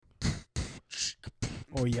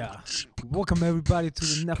Oh yeah. Welcome everybody to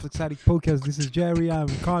the Netflix Addict Podcast. This is Jerry. I'm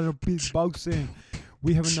Connor Beatboxing.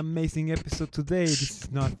 We have an amazing episode today. This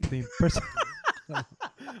is not the person.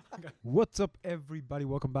 What's up everybody?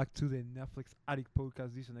 Welcome back to the Netflix Addict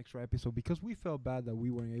Podcast. This is an extra episode because we felt bad that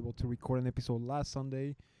we weren't able to record an episode last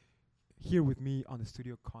Sunday. Here with me on the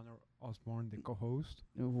studio, Connor Osborne, the co-host.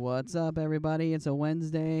 What's up, everybody? It's a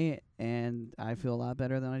Wednesday, and I feel a lot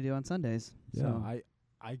better than I do on Sundays. Yeah, So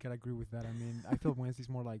I gotta agree with that. I mean, I feel Wednesday's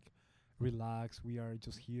more like relaxed. We are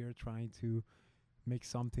just here trying to make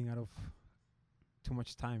something out of too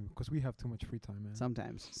much time because we have too much free time, man.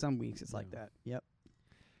 sometimes, some weeks it's like Yeah. that. Yep.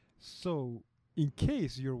 So, in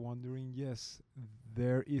case you're wondering, yes,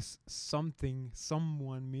 there is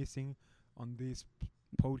someone missing on this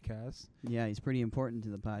podcast. Yeah, he's pretty important to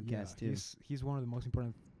the podcast too. He's one of the most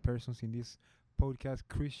important persons in this podcast.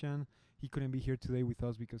 Christian, he couldn't be here today with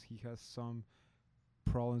us because he has some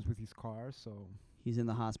problems with his car. So He's in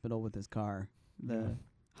the hospital with his car. The yeah.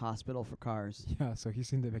 hospital for cars. Yeah, so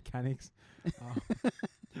he's in the mechanics. I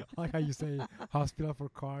like how you say hospital for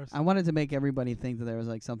cars. I wanted to make everybody think that there was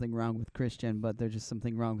like something wrong with Christian, but there's just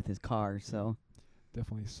something wrong with his car. So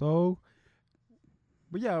Definitely. So,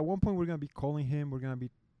 but yeah, at one point we're gonna be calling him. We're gonna be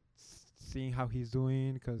seeing how he's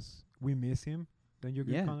doing because we miss him. Then you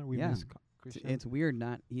agree, Yeah, Connor? We yeah. miss it's, Christian. it's weird.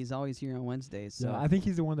 He's always here on Wednesdays. So Yeah, I think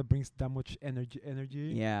he's the one that brings that much energy.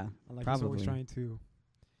 yeah, And like he's always probably. trying to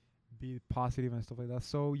be positive and stuff like that.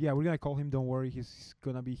 So yeah, we're gonna call him. Don't worry, he's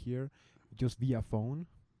gonna be here, just via phone,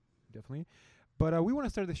 definitely. But we want to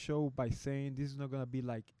start the show by saying this is not gonna be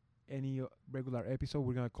like any regular episode.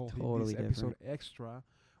 We're gonna call Totally this episode extra,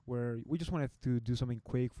 where we just wanted to do something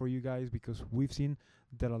quick for you guys because we've seen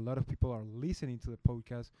that a lot of people are listening to the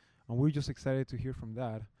podcast, and we're just excited to hear from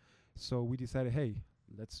that. So we decided, hey,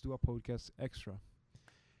 let's do a podcast extra.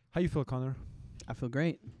 How you feel, Connor? I feel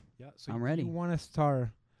great. Yeah, so I'm ready. You want to start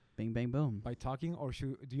Bing, bang, boom. by talking, or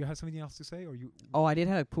do you have something else to say, or you? Oh, I did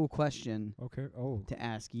have a cool question Okay. Oh. to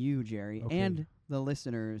ask you, Jerry, Okay. and the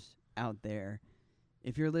listeners out there.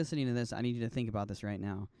 If you're listening to this, I need you to think about this right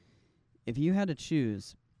now. If you had to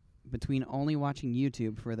choose between only watching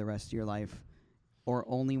YouTube for the rest of your life or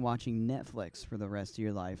only watching Netflix for the rest of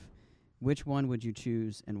your life, which one would you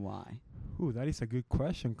choose and why? Ooh, that is a good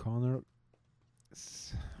question, Connor.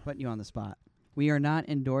 Putting you on the spot. We are not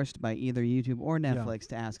endorsed by either YouTube or Yeah, Netflix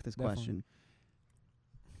to ask this definitely. question.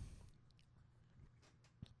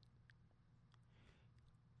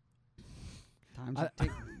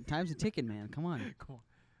 Time's a ticking, man. Come on. Come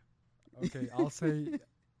on. Okay,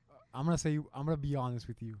 I'm gonna be honest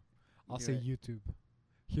with you. I'll Do say it. YouTube.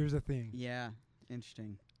 Here's the thing. Yeah,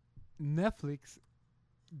 interesting. Netflix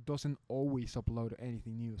doesn't always upload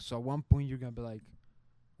anything new. So at one point you're gonna be like,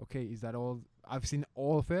 okay, is that all? I've seen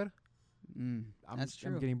all of it. That's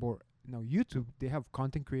true. I'm getting bored. No, YouTube, they have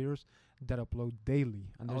content creators that upload daily,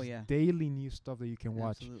 and Oh, there's yeah. daily new stuff that you can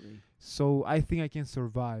watch. Absolutely. So I think I can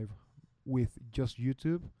survive with just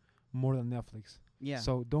YouTube more than Netflix. Yeah.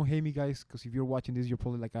 So don't hate me, guys, because if you're watching this, you're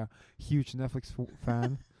probably like a huge Netflix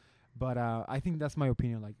fan. But I think that's my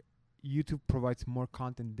opinion. Like, YouTube provides more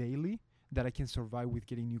content daily that I can survive with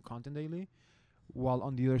getting new content daily. While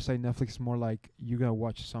on the other side, Netflix is more like you're gonna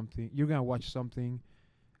watch something,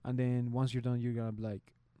 and then once you're done, you're gonna be like,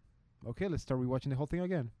 okay, let's start rewatching the whole thing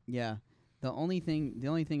again. Yeah. The only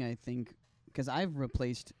thing I think, because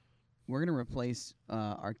we're gonna replace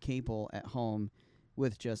our cable at home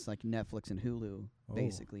with just like Netflix and Hulu, Oh.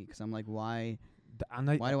 basically. Because I'm like, why And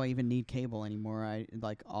do I even need cable anymore? I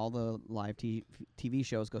like all the live TV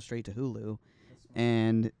shows go straight to Hulu,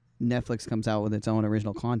 and Netflix comes out with its own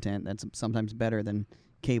original content that's sometimes better than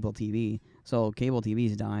cable TV. So cable TV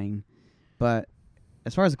is dying. But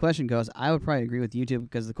as far as the question goes, I would probably agree with YouTube,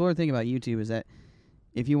 because the cooler thing about YouTube is that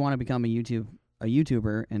if you want to become a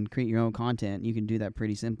YouTuber and create your own content, you can do that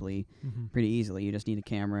pretty simply, pretty easily. You just need a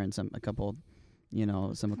camera and some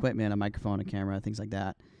equipment, a microphone, a camera, things like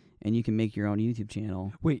that, and you can make your own YouTube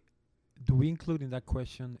channel. Wait, do we include in that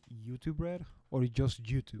question YouTube Red or just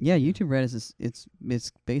YouTube? Yeah, YouTube Red is it's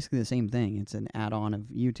basically the same thing. It's an add-on of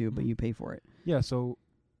YouTube, but Mhm. you pay for it. Yeah, so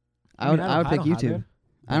I would don't pick have YouTube. it,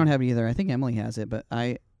 I don't have it either. I think Emily has it, but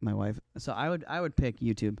my wife. So I would pick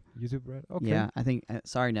YouTube. YouTube Red. Okay. Yeah, I think.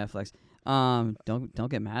 Sorry, Netflix. Don't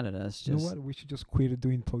get mad at us. You know Just what? We should just quit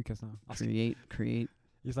doing podcasts now. create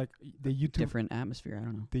It's like the YouTube different atmosphere. I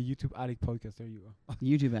don't know. the YouTube Addict podcast. There you go.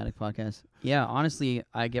 YouTube Addict podcast. Yeah, honestly,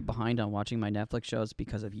 I get behind on watching my Netflix shows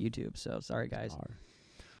because of YouTube. So sorry, guys.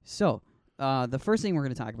 So the first thing we're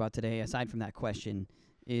going to talk about today, aside from that question,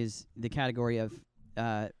 is the category of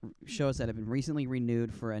shows that have been recently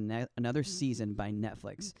renewed for another season by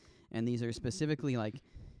Netflix. And these are specifically like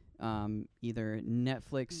either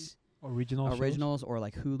Netflix Original originals or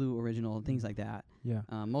like Hulu original, things like that. Yeah.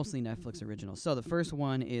 Mostly Netflix originals. So the first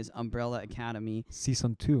one is Umbrella Academy.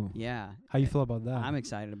 Season 2. Yeah. How you feel about that? I'm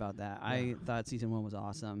excited about that. I thought season 1 was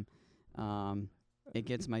awesome. It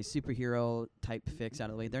gets my superhero type fix out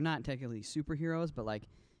of the way. They're not technically superheroes, but like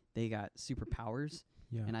they got superpowers,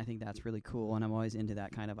 Yeah. and I think that's really cool. And I'm always into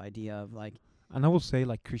that kind of idea of like, And I will say,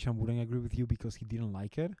 like, Christian wouldn't agree with you because he didn't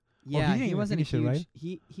like it. yeah, didn't he even wasn't a finish it,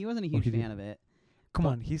 huge right? he wasn't a Or huge he did? fan of it. Come But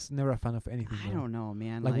on, he's never a fan of anything. I though. don't know,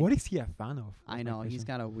 man. Like, what is he a fan of? I Like, know he's Christian?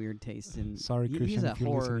 got a weird taste in. Sorry, he's Christian, a if you're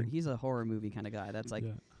horror. listening. He's a horror movie kind of guy. That's like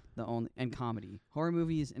Yeah, the only and comedy, horror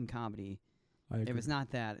movies and comedy. I agree. If it's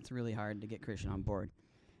not that, it's really hard to get Christian on board.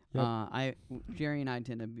 Yep. Jerry and I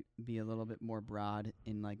tend to be a little bit more broad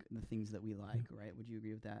in like the things that we like, right? Would you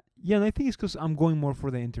agree with that? Yeah, and I think it's 'cause I'm going more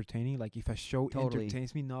for the entertaining. Like, if a show Totally.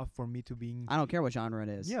 entertains me enough for me to be... I don't care what genre it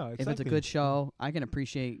is. Yeah, If it's a exactly. good show, I can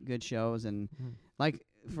appreciate good shows. And Mhm. like,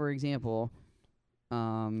 for example,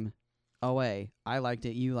 OA, I liked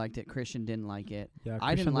it, you liked it, Christian didn't like it. Yeah,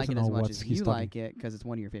 I didn't Christian like it doesn't as know much what as he's you talking. like it 'cause it's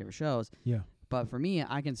one of your favorite shows. Yeah. But for me,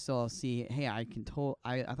 I can still see, hey, I thought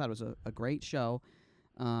it was a great show.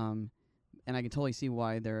 And I can totally see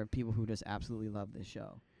why there are people who just absolutely love this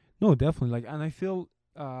show. No, definitely. Like, and I feel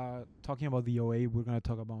talking about the OA, we're gonna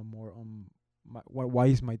talk about more on why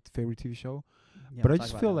is my favorite TV show. Yeah, But we'll I talk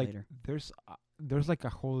just about feel that like later. there's like a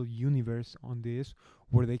whole universe on this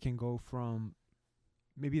where they can go from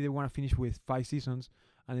maybe they want to finish with 5 seasons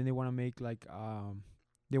and then they want to make like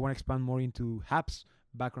they want to expand more into Hap's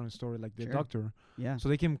background story, like the Sure. Doctor, Yeah, so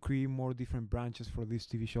they can create more different branches for this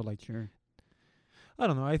TV show. Like, sure. I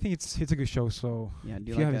don't know, I think it's a good show. So Yeah, if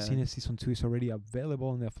you haven't seen it, season 2 is already available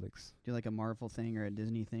on Netflix. do like a Marvel thing or a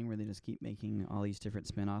Disney thing where they just keep making all these different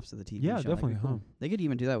spin-offs of the TV Yeah, show. That'd be definitely, huh? cool. They could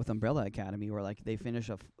even do that with Umbrella Academy, where like they finish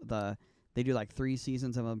they do like 3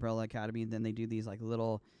 seasons of Umbrella Academy, and then they do these like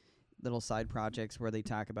little side projects where they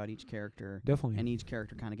talk about each character, Definitely. and each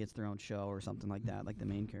character kind of gets their own show or something like that, like the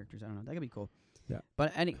main characters. I don't know. That could be cool. Yeah.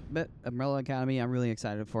 But Umbrella Academy, I'm really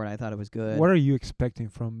excited for it. I thought it was good. What are you expecting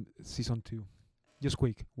from season 2? Just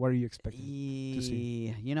quick, what are you expecting? to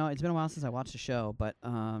see? You know, it's been a while since I watched the show, but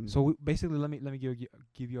So basically, let me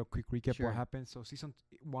give you a quick recap Sure. what happened. So season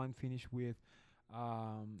 1 finished with,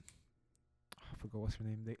 I forgot what's her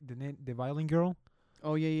name. The violin girl.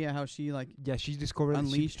 oh yeah, how she like Yeah, she discovered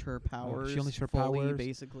unleashed her powers. she unleashed her fully, powers.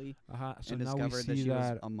 basically, So and now we discovered that see she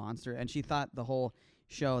that. was a monster. And she thought the whole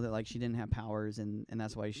show that like she didn't have powers, and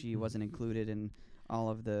that's why she wasn't included in all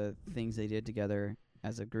of the things they did together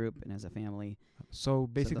as a group and as a family. So So the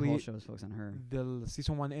basically, whole show was focused on her. the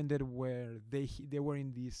season 1 ended where they were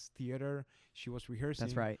in this theater. She was rehearsing.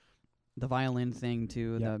 That's right. The violin thing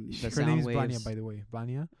too. Yeah. The her sound name is waves. Vanya, by the way.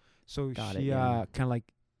 Vanya. So Got it, she yeah. kind of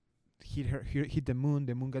like hit the moon.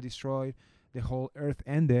 The moon got destroyed. The whole Earth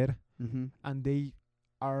ended, Mm-hmm. and they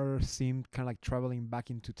seemed kind of like traveling back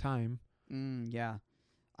into time. Yeah,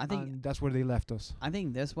 I think And that's where they left us.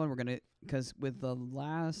 this one we're gonna, because with the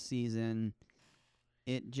last season,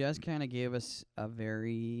 it just kind of gave us a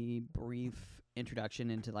very brief introduction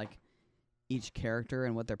into like each character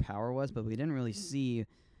and what their power was, but we didn't really see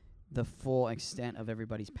the full extent of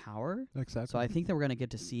everybody's power. Exactly. So I think that we're gonna get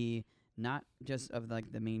to see not just of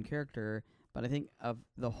like the main character, but I think of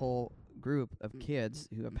the whole group of kids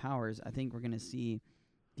who have powers. I think we're gonna see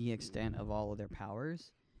the extent of all of their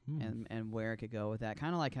powers. And where it could go with that.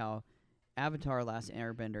 Kind of like how Avatar Last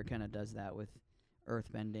Airbender kind of does that with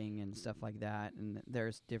earthbending and stuff like that. And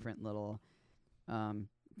there's different little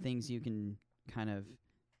things you can kind of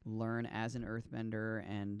learn as an earthbender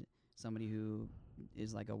and somebody who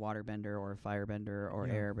is like a waterbender or a firebender or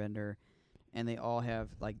Yeah. airbender. And they all have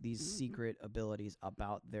like these secret abilities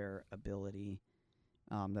about their ability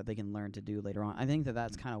that they can learn to do later on. I think that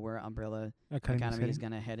that's kind of where Umbrella Academy is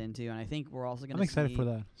going to head into. And I think we're also going to I'm excited for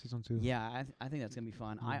that season 2. Yeah, I think that's going to be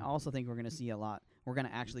fun. I Mhm. also think we're going to see a lot. We're going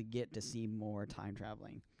to actually get to see more time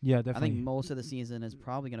traveling. Yeah, I definitely. think most of the season is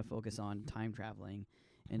probably going to focus on time traveling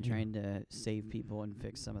and Yeah. trying to save people and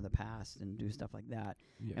fix some of the past and do stuff like that,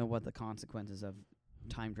 Yeah. and what the consequences of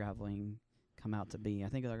time traveling come out to be. I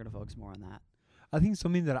think they're going to focus more on that. I think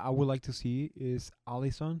something that I would like to see is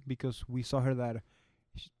Allison, because we saw her that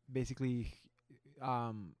basically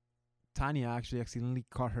Tanya actually accidentally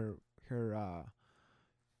caught her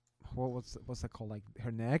what's that called, like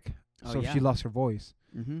her neck. Oh, So yeah. she lost her voice.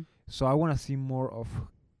 Mm-hmm. So I want to see more of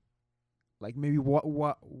like maybe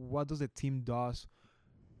what does the team does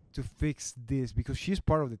to fix this, because she's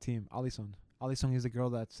part of the team. Allison is the girl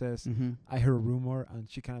that says Mm-hmm. I heard a rumor, and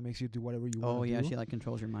she kind of makes you do whatever you want. Oh yeah, do. she like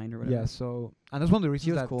controls your mind or whatever. Yeah, so and that's one of the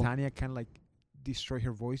reasons was that cool. Tanya can like destroy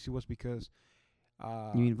her voice. It was because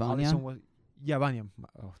You mean Vanya? Allison was, yeah, Vanya.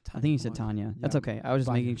 Oh, I think you said Vanya. Tanya. That's Yeah, okay. I was just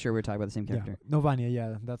Vanya. making sure we were talking about the same Yeah. character. No, Vanya.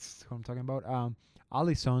 Yeah, that's what I'm talking about.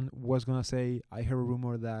 Allison was gonna say, I heard a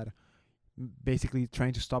rumor that basically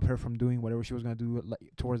trying to stop her from doing whatever she was gonna do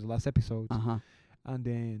towards the last episode, Uh-huh. and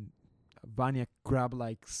then Vanya grabbed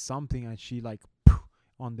like something and she like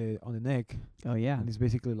on the neck, Oh, yeah. and it's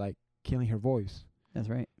basically like killing her voice. That's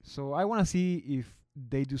right. So I want to see if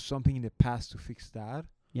they do something in the past to fix that.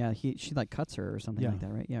 Yeah, she like cuts her or something Yeah. like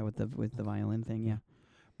that, right? Yeah, with the violin thing, yeah.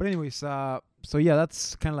 But anyways, so yeah,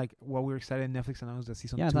 that's kind of like what we're excited. Netflix announced that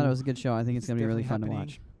season Yeah, I 2. thought it was a good show. I think it's going to be really fun definitely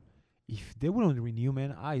to happening. watch. If they wouldn't renew,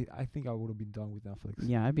 man, I think I would have been done with Netflix.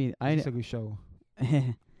 Yeah, It's a good show.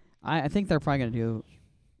 I think they're probably going to do,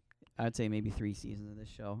 I'd say maybe 3 seasons of this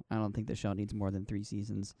show. I don't think the show needs more than 3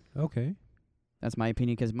 seasons. Okay. That's my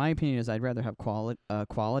opinion, because my opinion is I'd rather have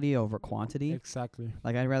quality over quantity. Exactly.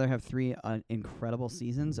 Like, I'd rather have 3 incredible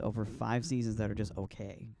seasons over 5 seasons that are just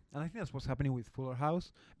okay. And I think that's what's happening with Fuller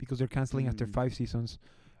House, because they're canceling after Mm. 5 seasons,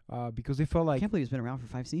 because they felt I like, can't believe it's been around for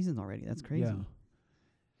 5 seasons already. That's crazy. yeah.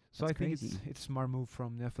 So That's I think crazy. it's a smart move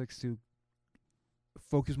from Netflix to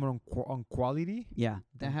focus more on quality. Yeah,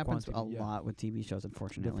 that Than happens quantity, a yeah. lot with TV shows,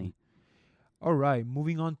 unfortunately. All right,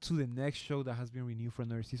 moving on to the next show that has been renewed for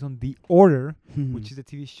another season, The Order, which is the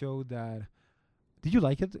TV show that. Did you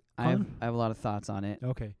like it? I have Colin? a lot of thoughts on it.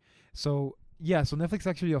 Okay, so yeah, so Netflix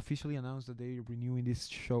actually officially announced that they're renewing this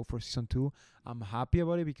show for season 2. I'm happy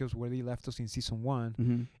about it because where they left us in season 1,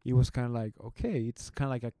 Mm-hmm. it was kind of like, okay, it's kind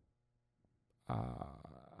of like a.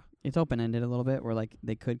 It's open-ended a little bit, where like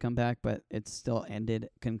they could come back, but it's still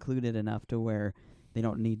concluded enough to where they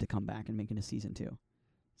don't need to come back and make it a season 2.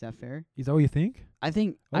 Is that fair? Is that what you think? I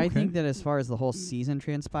think Okay. that as far as the whole season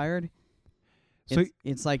transpired, So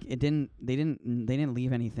it's like they didn't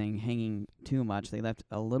leave anything hanging too much. They left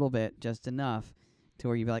a little bit, just enough to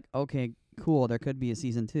where you'd be like, okay, cool, there could be a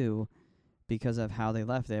season 2 because of how they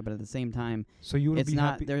left it, but at the same time, so you would it's be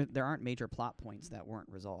not happy. there aren't major plot points that weren't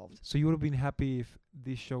resolved. So you would have been happy if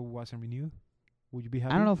this show wasn't renewed. Would you be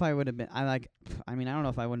happy? I don't know if I would have been. I don't know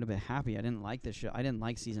if I wouldn't have been happy. I didn't like this show. I didn't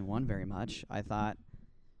like season 1 very much.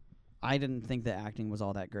 I didn't think the acting was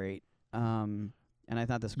all that great. And I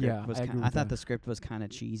thought the script Yeah, was. I agree I with thought that. the script was kind of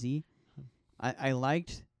cheesy. I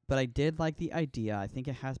liked, but I did like the idea. I think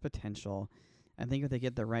it has potential. I think if they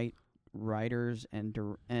get the right writers and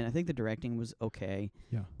I think the directing was okay.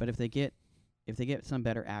 Yeah. But if they get some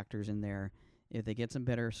better actors in there, if they get some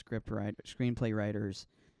better screenplay writers,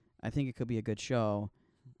 I think it could be a good show.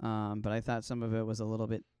 But I thought some of it was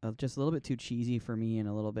just a little bit too cheesy for me and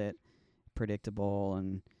a little bit predictable,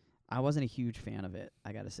 and I wasn't a huge fan of it.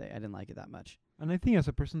 I gotta say, I didn't like it that much. And I think as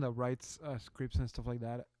a person that writes scripts and stuff like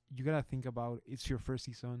that, you gotta think about it's your first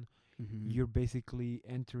season. Mm-hmm. You're basically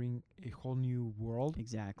entering a whole new world.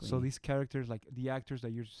 Exactly. So these characters, like the actors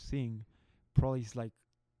that you're seeing, probably is like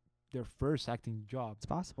their first acting job. it's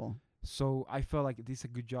possible. So I felt like this is a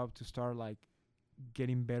good job to start like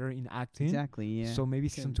getting better in acting. Exactly. Yeah. So maybe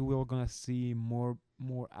season Good. 2 we're gonna see more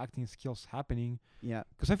acting skills happening. Yeah.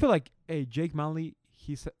 'Cause I feel like, hey, Jake Manley,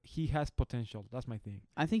 he has potential. That's my thing.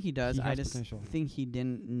 I think he does. He I has just potential. think he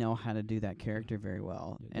didn't know how to do that character very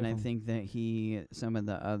well, Yeah, and I definitely. think that some of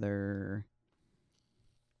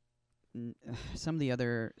the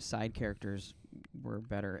other side characters were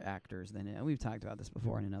better actors than it. We've talked about this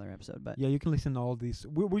before in another episode, but Yeah, you can listen to all these.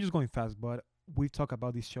 We're just going fast, but we've talked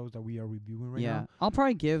about these shows that we are reviewing right yeah,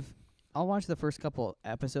 now. I'll watch the first couple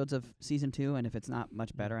episodes of season 2, and if it's not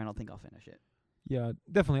much better, I don't think I'll finish it. Yeah,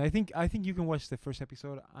 definitely. I think you can watch the first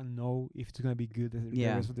episode and know if it's gonna be good the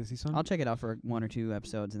Yeah. rest of the season. I'll check it out for 1 or 2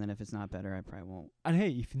 episodes, and then if it's not better, I probably won't. And hey,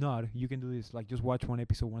 if not, you can do this. Like just watch one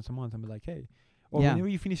episode once a month and be like, hey. Or Yeah. whenever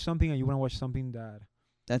you finish something and you wanna watch something that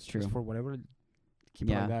That's true. is for whatever, keep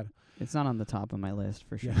it Yeah. like that. It's not on the top of my list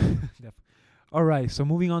for sure. Yeah, All right, so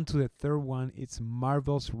moving on to the third one, it's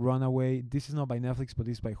Marvel's Runaway. This is not by Netflix, but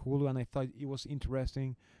it's by Hulu, and I thought it was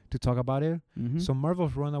interesting to talk about it. Mm-hmm. So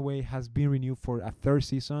Marvel's Runaway has been renewed for a third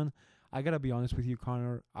season. I gotta be honest with you,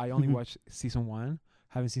 Connor. I only watched season 1,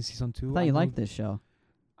 haven't seen season 2. I thought you liked this show.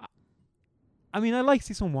 I mean, I like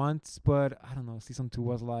season 1, but I don't know. Season 2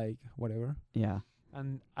 was like whatever. Yeah.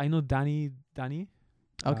 And I know Danny.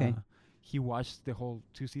 Okay. He watched the whole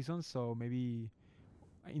 2 seasons, so maybe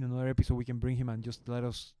in another episode we can bring him and just let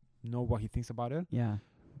us know what he thinks about it. Yeah.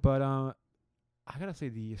 But I gotta say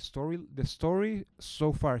the story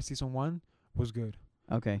so far, season 1 was good.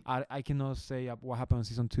 Okay. I cannot say what happened in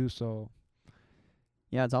season 2. So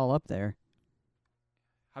Yeah, it's all up there.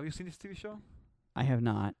 have you seen this TV show? I have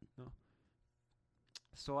not.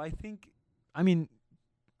 So I think, I mean,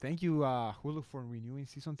 thank you Hulu for renewing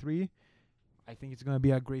season 3. I think it's gonna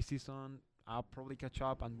be a great season. I'll probably catch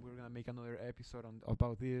up, and we're gonna make another episode on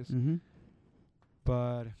about this. Mm-hmm.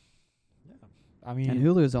 But yeah, I mean, And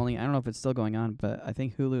Hulu is only, I don't know if it's still going on, but I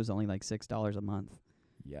think Hulu is only like $6 a month,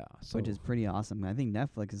 yeah, so which is pretty awesome. I think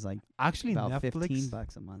Netflix is like actually about Netflix.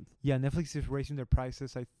 $15 a month. Yeah, Netflix is raising their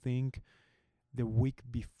prices. I think the week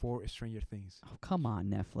before Stranger Things. Oh, come on,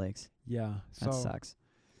 Netflix. Yeah, That so sucks.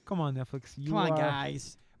 come on, Netflix. You Come on, are-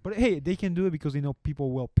 guys. But hey, they can do it because they know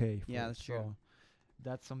people will pay. For Yeah, it, that's true. so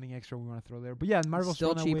that's something extra we want to throw there. But yeah, Marvel's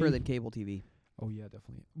Still Runaway. cheaper than cable TV. Oh yeah,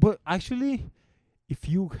 definitely. But actually, if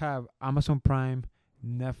you have Amazon Prime,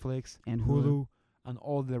 Netflix, And Hulu, and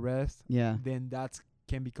all the rest, Yeah. then that's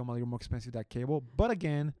can become a little more expensive than cable. But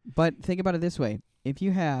again, But think about it this way. If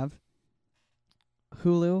you have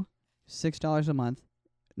Hulu, $6 a month,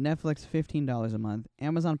 Netflix, $15 a month,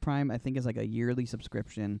 Amazon Prime, I think, is like a yearly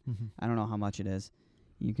subscription. I don't know how much it is.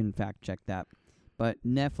 You can fact check that. But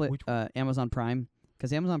Netflix, Which- Amazon Prime,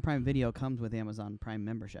 because Amazon Prime Video comes with Amazon Prime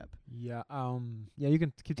membership. yeah, yeah, you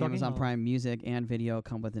can keep talking. Amazon Prime Music and Video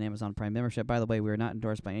come with an Amazon Prime membership. By the way, we are not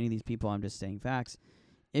endorsed by any of these people. I'm just saying facts.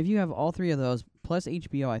 If you have all three of those plus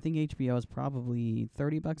HBO, I think HBO is probably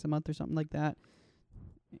 $30 a month or something like that.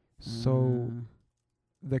 So Uh,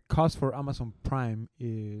 the cost for Amazon Prime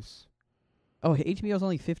is HBO is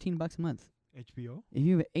only $15 a month. HBO. If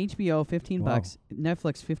you have HBO, $15,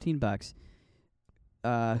 Netflix, $15,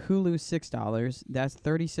 Hulu, $6. That's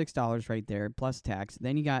 $36 right there plus tax.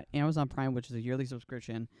 Then you got Amazon Prime, which is a yearly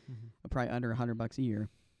subscription, probably under $100 a year.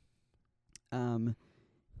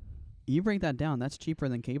 You break that down, that's cheaper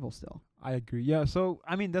than cable still, I agree. Yeah, so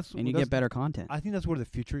I mean that's and you that's get better content. I think that's where the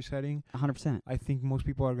future is heading. 100%. I think most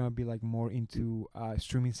people are gonna be like more into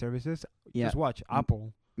streaming services. Yeah. Just watch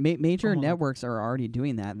Apple. Major Come on. networks are already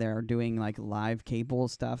doing that. They're doing like live cable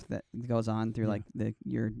stuff that goes on through Yeah. like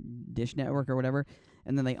your Dish network or whatever,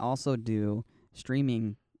 and then they also do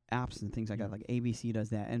streaming apps and things like Yeah. that. Like ABC does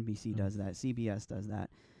that, NBC Yeah. does that, CBS does that.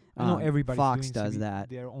 I know everybody. Fox does that.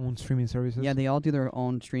 Their own streaming services. Yeah, they all do their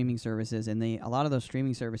own streaming services, and a lot of those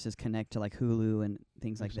streaming services connect to like Hulu and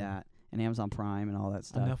things like Exactly. that, and Amazon Prime and all that and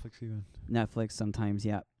stuff. Netflix even. Netflix sometimes,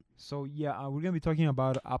 yeah. So yeah, we're gonna be talking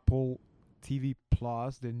about Apple TV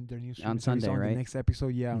Plus, their new streaming service Sunday, on right? the next episode.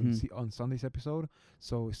 Yeah, Mhm. on Sunday's episode.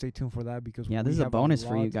 So stay tuned for that because Yeah, we this is a have bonus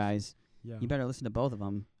for you lot- guys. Yeah, You better listen to both of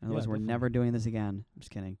them. Otherwise, we're definitely. never doing this again. I'm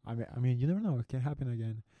just kidding. I mean, you never know. It can happen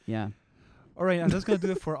again. Yeah. All right, and that's gonna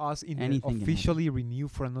do it for us in the Anything can officially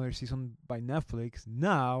renewed for another season by Netflix.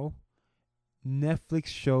 Now, Netflix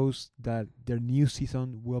shows that their new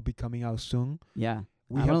season will be coming out soon. Yeah.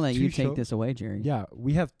 We I'm going to have let two you take show- this away, Jerry. Yeah,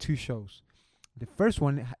 we have two shows. The first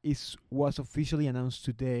one was officially announced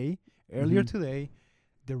today, earlier Mhm. today.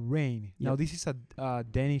 The Rain. Now Yep. this is a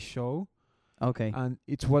Danish show, Okay. and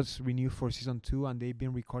it was renewed for season 2, and they've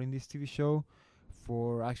been recording this TV show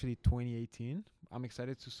for actually 2018. I'm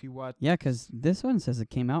excited to see what. Yeah, 'cause this one says it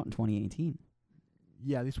came out in 2018.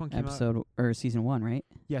 Yeah, this one came out. Episode or season 1, right?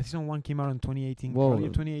 Yeah, season 1 came out in 2018. Whoa. Earlier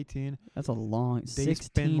 2018. That's a long They spent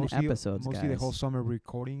 16 episodes, mostly guys. the whole summer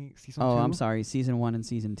recording season 2. Oh, I'm sorry. Season 1 and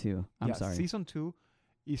season 2. I'm Yeah, sorry. Season 2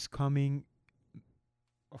 is coming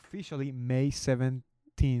officially May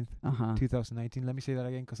 17th, Uh-huh. 2019. Let me say that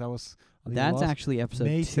again because I was a little That's lost. actually episode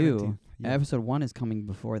May 2. 17th. Yeah. Episode 1 is coming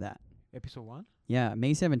before that. Episode 1? Yeah,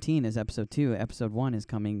 May 17 is episode 2. Episode 1 is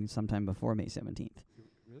coming sometime before May 17th.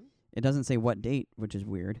 Really? It doesn't say what date, which is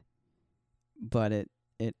weird. But it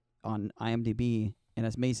on IMDb, and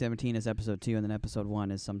it's May 17 is episode 2, and then episode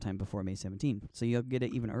 1 is sometime before May 17. So you'll get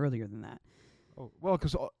it even earlier than that. Oh, well,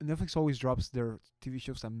 because Netflix always drops their TV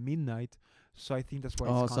shows at midnight, so I think that's why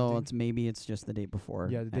Oh, it's so counting. it's just the day before.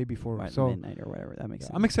 Yeah, the day before. Right, So midnight or whatever. That makes yeah,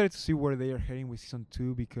 sense. I'm excited to see where they are heading with season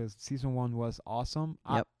 2 because season 1 was awesome.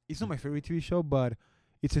 Yep. It's not my favorite TV show, but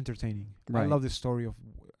it's entertaining. I Right. love the story of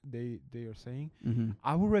they are saying. Mm-hmm.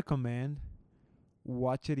 I would recommend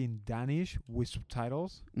watch it in Danish with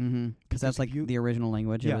subtitles. Mm-hmm. Because Because that's if like you- the original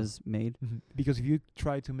language Yeah. it was made. Because if you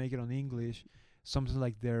try to make it on English, something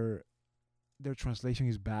like their translation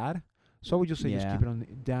is bad. So I would just say just Yeah. keep it on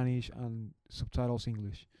Danish and subtitles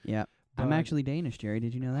English. Yeah. I'm But- actually Danish, Jerry.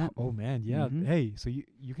 Did you know that? Oh man, yeah. Mhm. Hey, so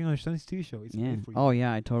you can understand this TV show. It's Yeah. great for you. Oh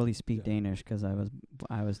yeah, I totally speak Yeah. Danish 'cause I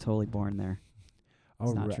was totally born there.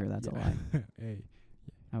 It's not Alright, true. That's a yeah. lie. Hey.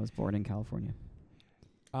 I was born in California.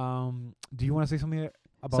 Do you want to say something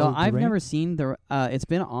about So The I've Rain? never seen the.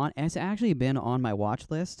 It's actually been on my watch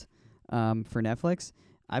list, for Netflix.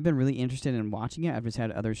 I've been really interested in watching it. I've just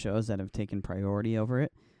had other shows that have taken priority over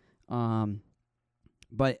it.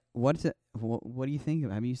 But what do you think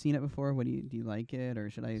of it? Have you seen it before? Do you like it, or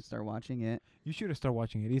should I start watching it? You should start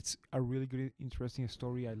watching it. It's a really good, interesting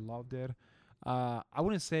story. I loved it. I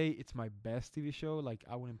wouldn't say it's my best TV show. Like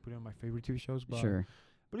I wouldn't put it on my favorite TV shows, but Sure.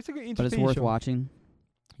 but it's a good But it's interesting worth show. watching.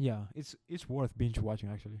 Yeah, it's worth binge watching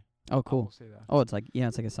actually. Oh, I will cool. say that. Oh, it's like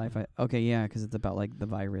it's like a sci-fi. Okay, yeah, 'cause it's about like the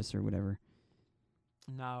virus or whatever.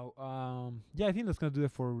 Now, yeah, I think that's gonna do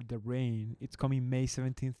it for The Rain. It's coming May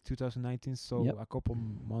 17th, 2019. So Yep. a couple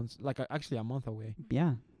months, like actually a month away.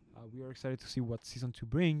 Yeah, We are excited to see what season 2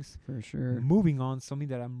 brings. for sure. Moving on, something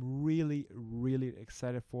that I'm really, really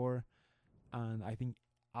excited for, and I think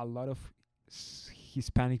a lot of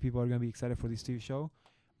Hispanic people are gonna be excited for this TV show,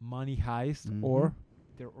 Money Heist, or Mhm.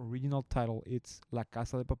 their original title, it's La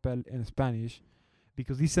Casa de Papel in Spanish,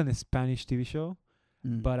 because this is a Spanish TV show,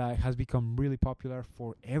 Mm. but it has become really popular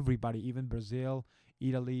for everybody, even Brazil,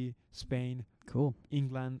 Italy, Spain, Cool.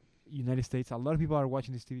 England, United States. A lot of people are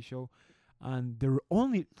watching this TV show, and they're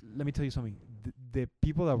only. Let me tell you something. The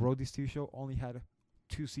people that wrote this TV show only had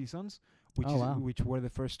 2 seasons, which Oh, wow. which were the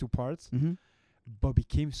first 2 parts, Mhm. but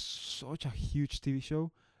became such a huge TV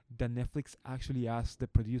show that Netflix actually asked the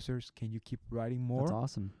producers, "Can you keep writing more?" That's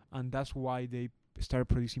awesome. And that's why they started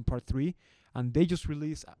producing part 3, and they just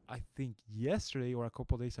released, I think yesterday or a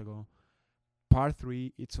couple days ago, part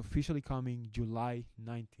 3. It's officially coming July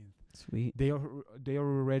 19th. Sweet. They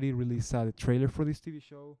already released the trailer for this TV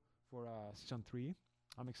show for season 3.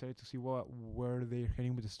 I'm excited to see where they're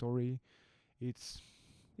heading with the story. It's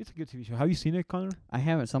a good TV show. Have you seen it, Connor? I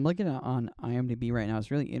haven't. So I'm looking at on IMDb right now. It's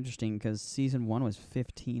really interesting 'cause season 1 was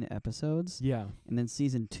 15 episodes, Yeah. and then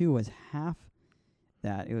season 2 was half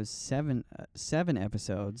that. It was 7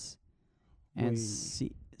 episodes, and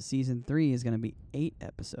Wait. season 3 is going to be 8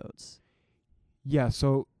 episodes, Yeah.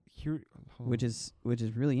 So here, which is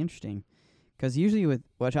really interesting. 'Cause usually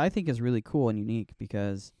which I think is really cool and unique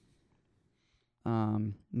because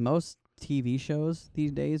most TV shows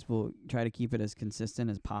these days will try to keep it as consistent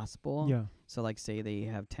as possible. yeah. So, like, say they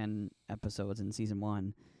have 10 episodes in season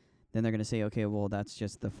 1, then they're going to say, okay, well, that's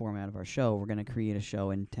just the format of our show. We're going to create a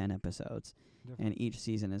show in 10 episodes. And each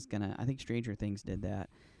season is going to, I think Stranger Things did that,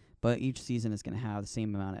 but each season is going to have the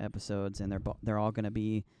same amount of episodes, and they're all going to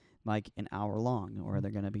be like an hour long, or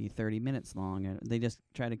they're going to be 30 minutes long. And they just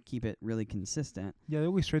try to keep it really consistent. Yeah, they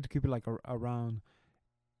always try to keep it like around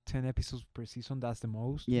 10 episodes per season. That's the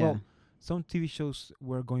most. Yeah. Well, some TV shows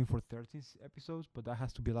were going for 13 episodes, but that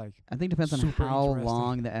has to be like I think it depends on super how interesting.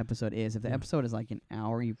 long the episode is. If the Yeah. episode is like an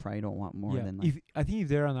hour, you probably don't want more yeah. than like. I think if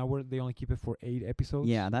they're an hour, they only keep it for 8 episodes.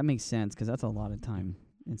 Yeah, that makes sense 'cause that's a lot of time.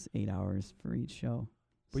 It's 8 hours for each show.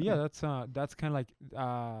 But yeah, that's kind of like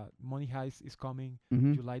Money Heist is coming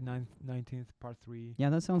Mhm. July 19th, part 3.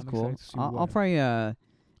 Yeah, that sounds I'm cool. excited to see I'll what- probably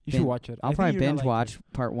You should bin- watch it. I I'll think probably you're gonna binge like watch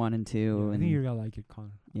it. part 1 and 2. Yeah, I and think you're gonna like it,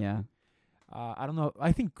 Connor. yeah, I don't know.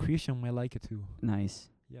 I think Christian might like it too. nice,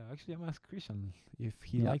 Yeah, actually, I'm asking Christian if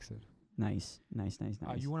he Yep. likes it. nice.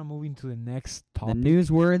 You want to move into the next The topic?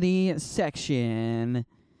 newsworthy section,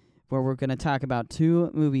 where we're gonna talk about 2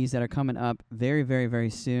 movies that are coming up very, very, very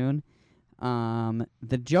soon.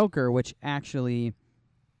 The Joker, which actually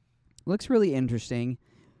looks really interesting.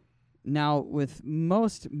 Now, with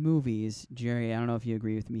most movies, Jerry, I don't know if you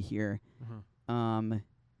agree with me here. Uh-huh.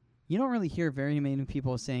 You don't really hear very many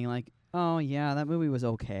people saying like, "Oh yeah, that movie was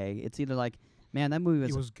okay." It's either like, "Man, that movie It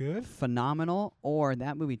was was good. phenomenal," or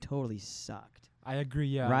 "That movie totally sucked." I agree.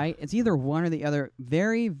 Yeah. Right? It's either one or the other.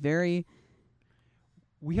 Very, very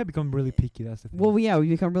We have become really picky. That's the thing. well. Yeah, we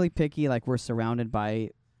become really picky. Like we're surrounded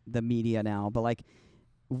by the media now, but like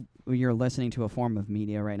you're listening to a form of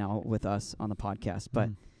media right now with us on the podcast. But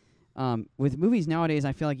with movies nowadays,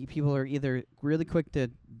 I feel like people are either really quick to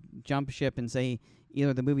jump ship and say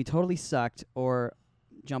either the movie totally sucked or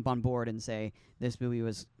jump on board and say this movie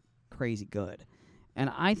was crazy good.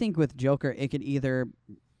 And I think with Joker, it could either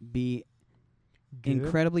be Good.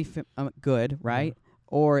 incredibly good, right?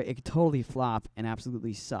 Or it could totally flop and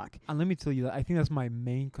absolutely suck. And let me tell you that I think that's my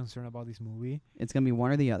main concern about this movie. It's going to be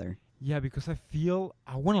one or the other. Yeah, because I feel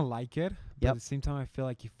I want to like it, but Yep. at the same time, I feel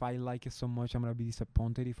like if I like it so much, I'm gonna be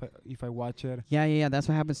disappointed if I watch it. Yeah. That's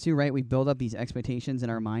what happens too, right? We build up these expectations in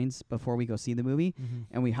our minds before we go see the movie,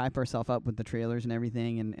 and we hype ourselves up with the trailers and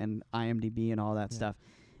everything, and IMDb and all that Yeah. stuff,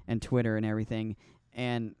 and Twitter and everything.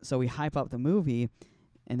 And so we hype up the movie,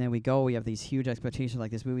 and then we have these huge expectations like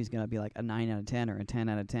this movie's going to be like a 9 out of 10 or a 10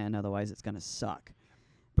 out of 10, otherwise it's going to suck.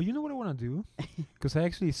 But you know what I want to do? Because I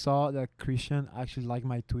actually saw that Christian actually liked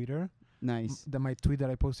my Twitter. Nice. My tweet that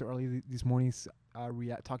I posted early this morning is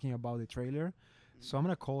talking about the trailer. So I'm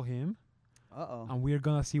gonna call him, Uh-oh. and we're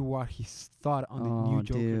gonna see what his thought on the Oh, new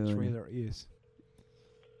Joker dude. trailer is.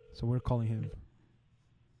 So we're calling him.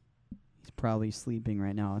 He's probably sleeping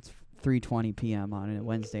right now. It's 3:20 p.m. on a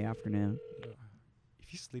Wednesday afternoon. If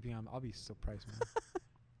he's sleeping, I'll be surprised, man.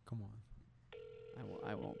 Come on.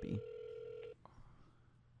 I won't be.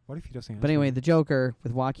 What if he doesn't? But answer anyway, you? The Joker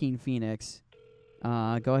with Joaquin Phoenix.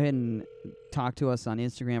 Go ahead and talk to us on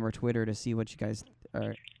Instagram or Twitter to see what you guys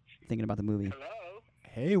are thinking about the movie. Hello.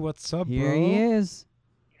 Hey, what's up, Here bro? he is.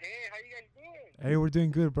 Hey, how you guys doing? Hey, we're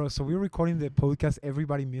doing good, bro. So we're recording the podcast.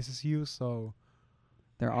 Everybody misses you, so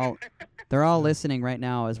They're all listening right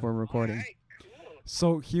now as we're recording. All right, cool.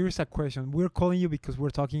 So here's a question. We're calling you because we're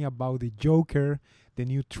talking about the Joker, the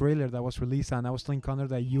new trailer that was released, and I was telling Connor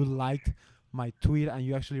that you liked my tweet and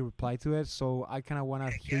you actually replied to it. So I kind of want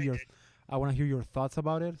to hear your thoughts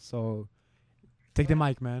about it. So take the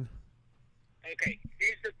mic, man. Okay,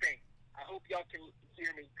 here's the thing. I hope y'all can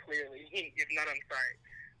hear me clearly. If not, I'm sorry.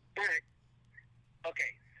 But,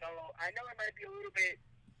 okay, so I know it might be a little bit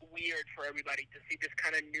weird for everybody to see this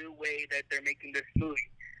kind of new way that they're making this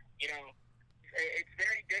movie. You know, it's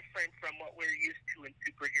very different from what we're used to in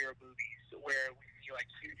superhero movies, where we see like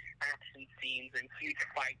huge action scenes and huge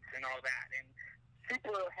fights and all that, and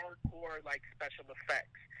super hardcore like special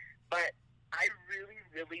effects. But I really,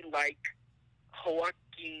 really like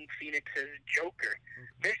Joaquin Phoenix's Joker.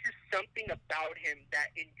 There's just something about him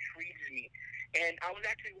that intrigues me. And I was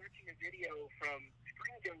actually watching a video from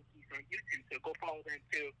Screen Junkies on YouTube, so go follow them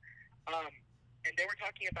too. And they were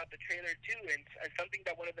talking about the trailer too, and something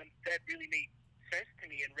that one of them said really made sense to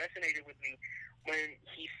me and resonated with me when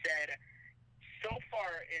he said, so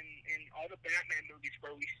far in all the Batman movies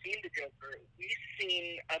where we've seen the Joker, we've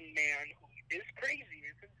seen a man who is crazy,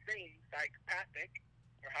 is insane, psychopathic,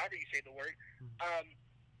 or however you say the word,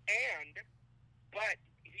 but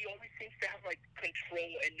he always seems to have like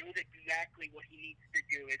control and knows exactly what he needs to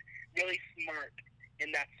do. Is really smart in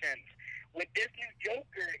that sense. With this new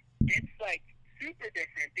Joker, it's like super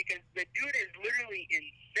different because the dude is literally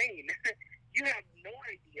insane. You have no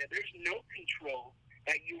idea. There's no control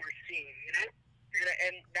that you are seeing, you know?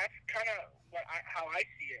 And that's kind of how I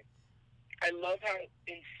see it. I love how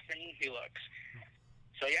insane he looks.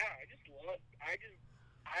 So yeah,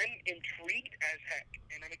 I'm intrigued as heck,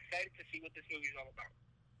 and I'm excited to see what this movie is all about.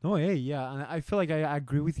 No, hey, yeah, and I feel like I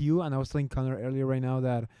agree with you. And I was telling Connor earlier right now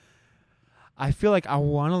that I feel like I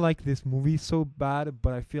want to like this movie so bad,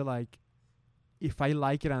 but I feel like if I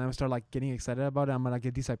like it and I start like getting excited about it, I'm gonna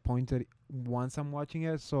get disappointed once I'm watching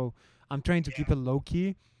it. So I'm trying to keep it low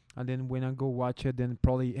key, and then when I go watch it, then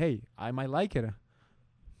probably, hey, I might like it.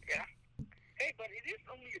 Yeah. Hey, but it is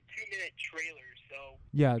only a 2-minute trailer, so.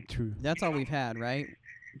 Yeah, true. That's all we've had, right?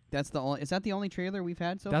 That's the only. Is that the only trailer we've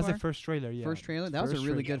had so That's far? the first trailer, yeah. First trailer. That was a First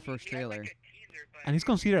really trailer. good first We had, trailer. like, a teaser, but And it's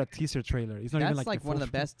considered a teaser trailer. It's not That's even like one of the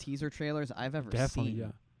full best teaser trailers I've ever Definitely, seen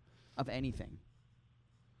yeah. of anything.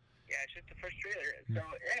 yeah, it's just the first trailer. So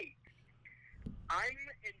hey, I'm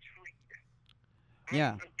intrigued.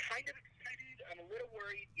 Yeah. I'm kind of excited. I'm a little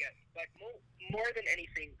worried, yes, but more than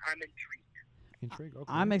anything, I'm intrigued. Intrigue. Okay.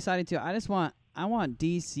 I'm excited too. I want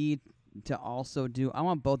DC to also do. I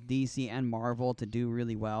want both DC and Marvel to do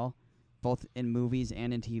really well, both in movies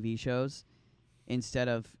and in TV shows, instead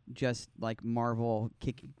of just like Marvel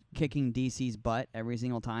kicking DC's butt every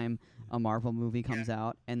single time a Marvel movie comes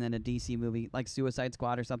out, and then a DC movie like Suicide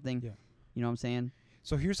Squad or something. Yeah. You know what I'm saying?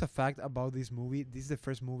 So here's a fact about this movie. This is the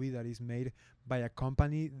first movie that is made by a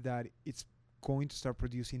company that it's going to start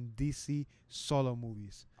producing DC solo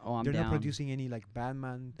movies. Oh, I'm They're down. not producing any like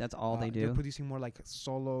Batman. That's all they They're do. producing more like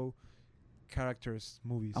solo characters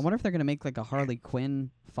movies. I wonder if they're gonna make like a Harley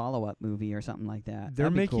Quinn follow-up movie or something like that. They're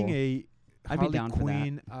That'd be making cool. a I'd be Harley down for that.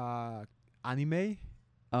 Quinn anime,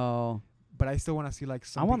 Oh, but I still want to see like I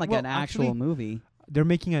something. want like well, an actual actually, movie. they're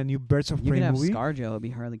making a new Birds of You Prey could have movie. ScarJo be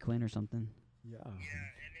Harley Quinn or something. Yeah. Yeah, and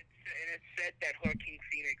it's said that Joaquin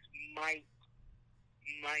Phoenix might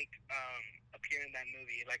appear in that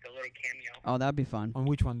movie, like a little cameo. Oh, that'd be fun. On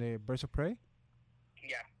which one? The Birds of Prey?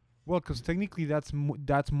 Yeah. Well, because technically that's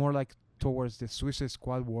more like towards the Suicide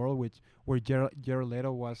Squad world, where Jared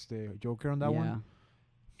Leto was the Joker on that yeah. one.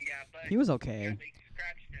 Yeah, but He was yeah, okay. they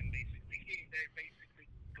scratched him basically. They're basically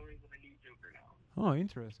going with a new Joker now. Oh,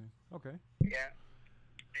 interesting. Okay. Yeah.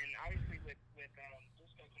 And obviously with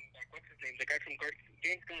just coming back, what's his name? The guy from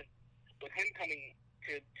James Gunn. With him coming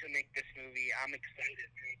to make this movie, I'm excited,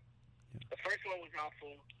 man. Yeah. The first one was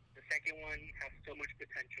awful. The second one has so much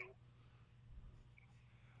potential.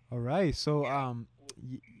 All right. So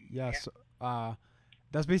Yeah. So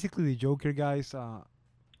that's basically the Joker, guys.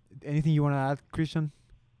 Anything you want to add, Christian?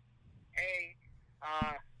 Hey,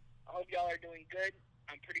 I hope y'all are doing good.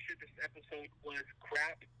 I'm pretty sure this episode was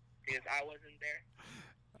crap because I wasn't there.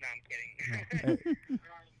 No, I'm kidding.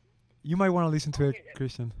 You might want to listen to it, Okay.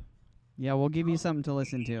 Christian. Yeah, we'll give you something to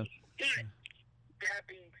listen to. But that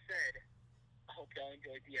being said, I hope y'all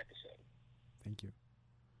enjoyed the episode. Thank you.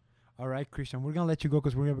 All right, Christian, we're gonna let you go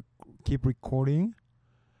because we're gonna keep recording.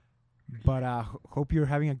 But hope you're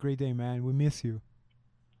having a great day, man. We miss you.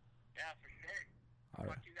 Yeah, for sure. All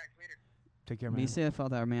right, Talk to you guys later. take care, man. Be safe out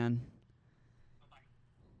there, man.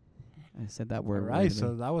 I said that All word. right, weirdly.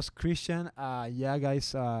 so that was Christian. Yeah,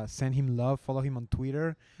 guys, send him love. Follow him on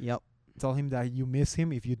Twitter. Yep. Tell him that you miss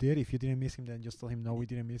him. If you did, if you didn't miss him, then just tell him no, we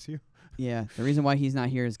didn't miss you. Yeah. The reason why he's not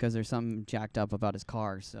here is because there's something jacked up about his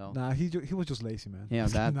car. So Nah, he was just lazy, man. yeah,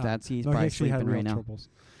 that's he's No, he probably actually had sleeping real right now. troubles.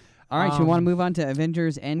 All right, you want to Um, move on to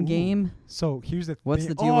Avengers Endgame? So here's the What's thing.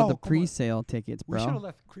 the deal with the come on. pre-sale tickets, We should have bro?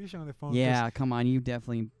 left Christian on the phone. 'cause- Yeah, come on, you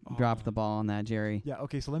definitely dropped Oh. the ball on that, Jerry. Yeah.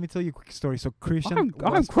 Okay. So let me tell you a quick story. So Christian, I'm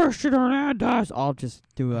was- Christian Hernandez. I'll just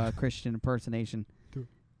do a Christian impersonation.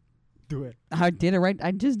 do it. I did it right.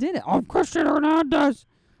 I just did it. I'm Christian Hernandez.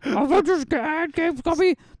 Avengers Endgame's gonna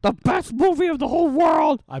be the best movie of the whole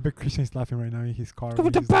world. I bet Christian's laughing right now in his car. It's gonna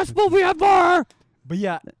when be the he's best listening. movie ever. But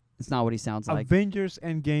yeah, It's not what he sounds like. Avengers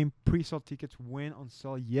Endgame pre-sale tickets went on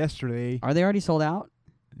sale yesterday. Are they already sold out?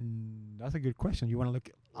 That's a good question. You want to look?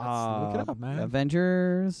 Let's look it up, man.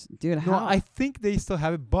 Avengers, dude. No, How? I think they still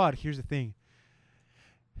have it, but here's the thing.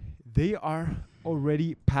 They are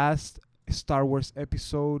already past Star Wars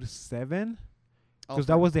Episode 7 because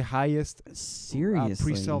that was the highest seriously.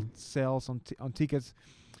 pre-sale sales on tickets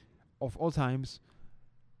of all times.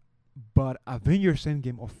 But Avengers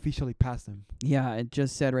Endgame officially passed them. Yeah, it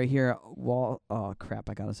just said right here. Oh crap!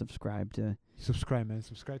 I gotta subscribe to. Subscribe, man.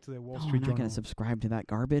 Subscribe to the Wall No, Street I'm not Journal. gonna subscribe to that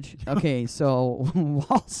garbage. Okay, so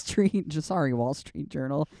Wall Street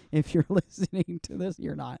Journal. If you're listening to this,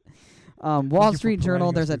 you're not. Wall you for Street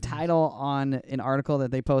Journal. providing There's us a with news. title on an article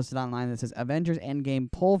that they posted online that says Avengers Endgame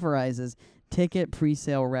pulverizes ticket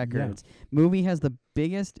pre-sale records. Movie has the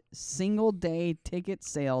biggest single-day ticket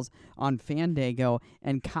sales on Fandango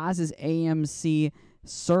and causes AMC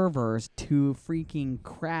servers to freaking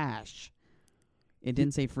crash. It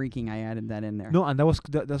didn't say freaking. I added that in there. No, and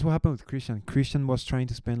that's what happened with Christian. Christian was trying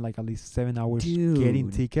to spend like at least 7 hours getting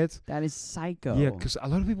Dude. tickets. That is psycho. Yeah, because a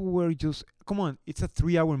lot of people were just, come on, it's a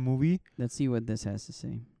 3-hour movie, Let's see what this has to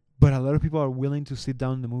say. but a lot of people are willing to sit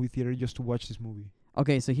down in the movie theater just to watch this movie.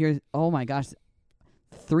 Okay, so here's. Oh my gosh,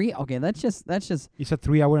 3. Okay, let's just. It's a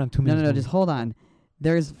 3-hour and 2 No, minutes. no, movie. just hold on.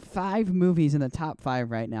 There's 5 movies in the top 5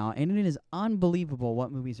 right now, and it is unbelievable what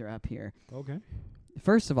movies are up here. Okay.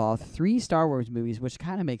 First of all, 3 Star Wars movies, which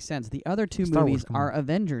kind of makes sense. The other 2 Star Wars, movies come are on.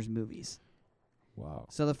 Avengers movies. Wow.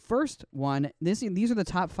 So the first one, these are the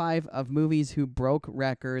top 5 of movies who broke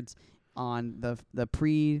records on the Selling?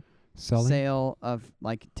 pre-sale of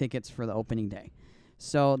like tickets for the opening day.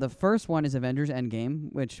 So the first one is Avengers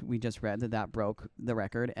Endgame, which we just read that broke the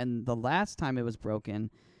record, and the last time it was broken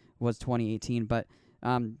was 2018. But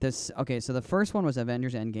so the first one was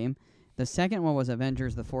Avengers Endgame. The second one was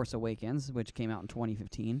Avengers: The Force Awakens, which came out in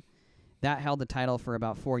 2015. That held the title for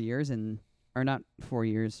about 4 years,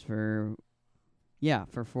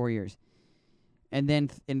 for 4 years. And then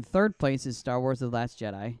in third place is Star Wars: The Last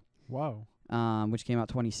Jedi, Wow. which came out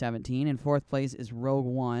 2017. In fourth place is Rogue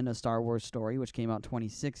One: A Star Wars Story, which came out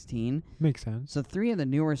 2016. Makes sense. So 3 of the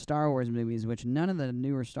newer Star Wars movies, which none of the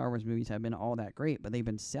newer Star Wars movies have been all that great, but they've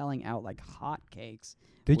been selling out like hotcakes.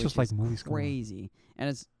 They which just like is movies. come on. crazy, and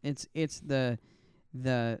it's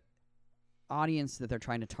the audience that they're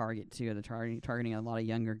trying to target too. They're targeting a lot of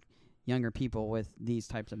younger people with these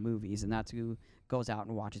types of movies, and that's who goes out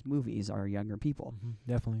and watches movies are younger people.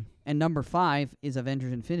 Definitely. And number 5 is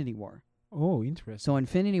Avengers: Infinity War. Oh, interesting. So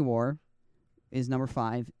Infinity War is number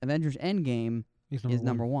 5. Avengers Endgame It's is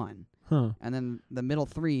number 1, Huh. and then the middle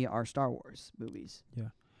 3 are Star Wars movies.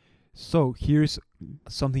 So here's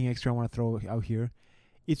something extra I want to throw out here.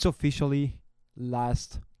 It's officially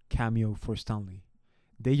last cameo for Stanley.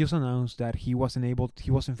 They just announced that he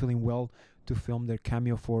wasn't feeling well to film their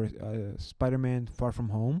cameo for Spider-Man: Far From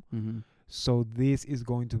Home. Mm-hmm. So this is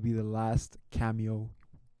going to be the last cameo.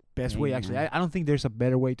 Best way, actually. Amen. I don't think there's a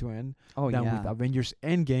better way to end Oh than yeah, with Avengers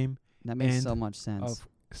Endgame that makes and so much sense. of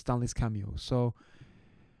Stanley's cameo. So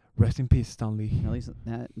rest in peace, Stanley. At least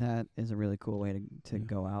that is a really cool way to Yeah.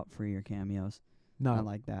 go out for your cameos. Now, I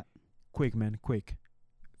like that. quick, man, quick.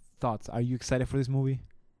 Thoughts? Are you excited for this movie?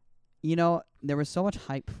 You know, there was so much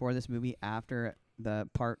hype for this movie after the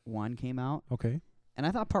part 1 came out, Okay. and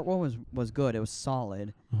I thought part 1 was good. It was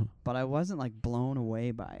solid, Uh-huh. but I wasn't like blown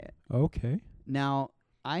away by it. Okay. Now,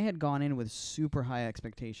 I had gone in with super high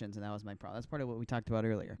expectations, and that was my problem. That's part of what we talked about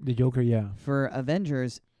earlier. The Joker, yeah. For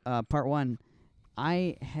Avengers, part 1,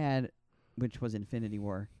 I had, which was Infinity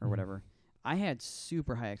War or Mhm. whatever, I had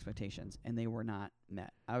super high expectations, and they were not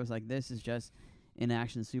met. I was like, this is just an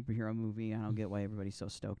action superhero movie. I don't get why everybody's so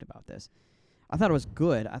stoked about this. I thought it was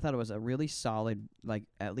good. I thought it was a really solid, like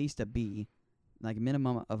at least a B, like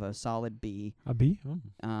minimum of a solid B. A B?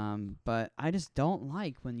 Oh. But I just don't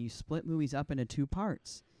like when you split movies up into 2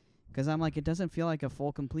 parts, because I'm like, it doesn't feel like a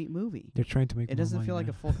full complete movie. They're trying to make It more doesn't money, feel like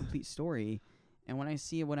man. a full complete story. And when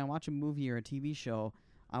I watch a movie or a TV show,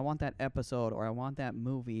 I want that episode or I want that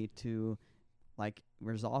movie to like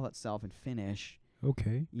resolve itself and finish,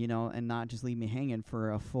 Okay. you know, and not just leave me hanging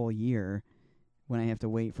for a full year when I have to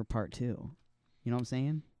wait for part 2. You know what I'm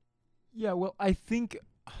saying? Yeah, well, I think,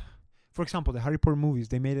 for example, the Harry Potter movies,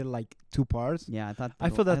 they made it like 2 parts. Yeah, I thought I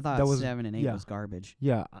feel that thought that was- 7 and 8 yeah. was garbage.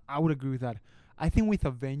 Yeah, I would agree with that. I think with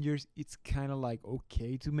Avengers, it's kind of like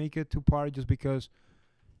okay to make it 2 part just because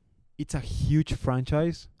it's a huge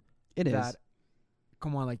franchise. It is. that,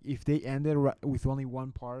 come on, like if they ended with only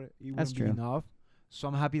 1 part, it That's wouldn't true. be enough. So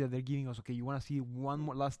I'm happy that they're giving us, okay, you want to see one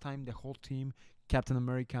more last time the whole team, Captain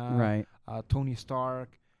America, Right. Tony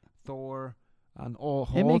Stark, Thor, and all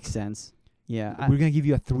Hulk. It makes sense. Yeah. We're gonna give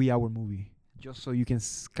you a 3-hour movie just so you can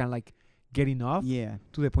kind of like get enough Yeah.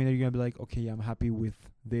 to the point that you're gonna be like, okay, I'm happy with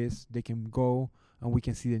this. They can go and we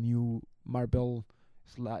can see the new Marvel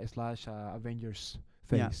slash Avengers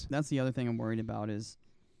phase. Yeah, that's the other thing I'm worried about is,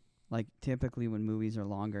 like, typically when movies are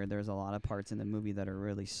longer, there's a lot of parts in the movie that are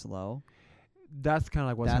really slow. That's kind of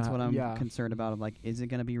like what's That's what I'm yeah. concerned about. Of like, is it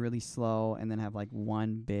going to be really slow and then have like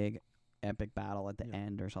one big epic battle at the Yeah.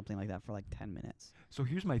 end or something like that for like 10 minutes? So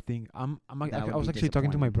here's my thing. I That would was be actually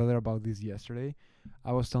talking to my disappointing. brother about this yesterday.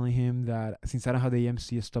 I was telling him that since I don't have the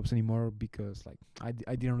AMC stops anymore because like I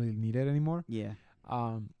didn't really need it anymore. Yeah.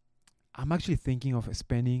 I'm actually thinking of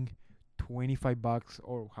spending $25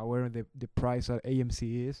 or however the price at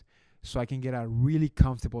AMC is, so I can get a really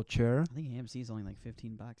comfortable chair. I think AMC is only like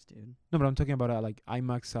 $15, dude. No, but I'm talking about like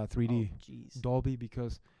IMAX 3D Oh, jeez. Dolby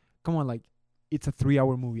because, come on, like it's a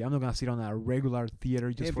 3-hour movie. I'm not gonna sit on a regular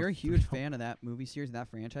theater just If for you're a 3 huge hours. fan of that movie series and that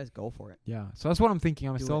franchise, go for it. Yeah, so that's what I'm thinking.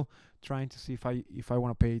 I'm Do still trying to see if I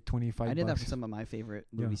want to pay $25. I did that for some of my favorite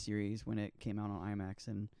Yeah. movie series when it came out on IMAX,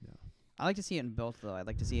 and Yeah. I like to see it in both though. I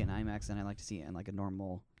like to see it in IMAX and I like to see it in like a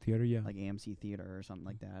normal theater. Yeah, like AMC theater or something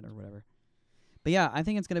like that or whatever. But yeah, I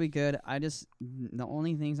think it's gonna be good. I just the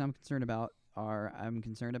only things I'm concerned about are I'm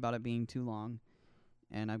concerned about it being too long,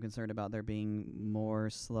 and I'm concerned about there being more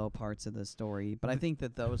slow parts of the story. But I think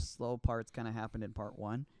that those slow parts kind of happened in part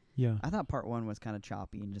 1. yeah. I thought part 1 was kind of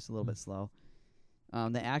choppy and just a little bit slow.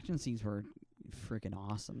 The action scenes were freaking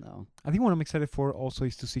awesome though. I think what I'm excited for also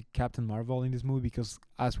is to see Captain Marvel in this movie because,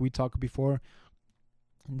 as we talked before,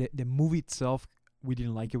 the movie itself we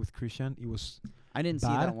didn't like it with Christian. It was I didn't see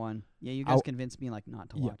Bad? that one. Yeah, you guys I'll- convinced me like not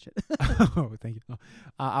to Yeah. watch it. oh, thank you.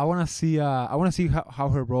 I want to see how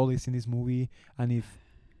her role is in this movie and if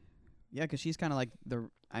Yeah, 'cause she's kind of like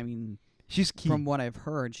I mean, she's key. from what I've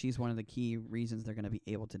heard, she's one of the key reasons they're going to be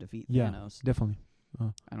able to defeat Yeah. Thanos. Definitely.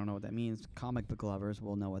 I don't know what that means. Comic book lovers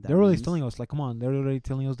will know what that They're already means. telling us, like, come on, they're already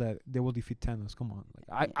telling us that they will defeat Thanos. Come on.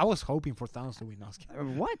 Like, I was hoping for Thanos to win. No, I was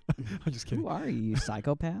kidding. What? I'm just kidding. Who are you,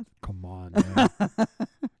 psychopath? Come on, man.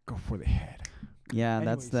 Go for the head. Yeah,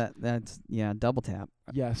 Anyways. that's double tap.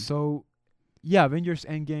 Yeah, so, yeah, Avengers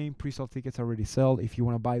Endgame pre-sale tickets already sell. If you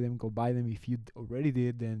want to buy them, go buy them. If you already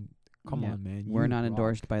did, then come Yeah. on, man. We're you not rock.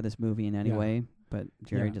 endorsed by this movie in any Yeah. way, but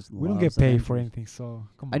Jerry Yeah. just We don't get loves paid for Avengers. anything, so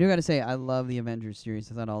come on. I do got to say, I love the Avengers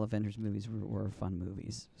series. I thought all Avengers movies were fun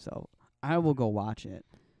movies, so I will go watch it.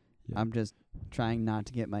 Yeah. I'm just trying not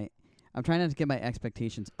to get my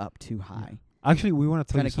expectations up too high. Actually, we want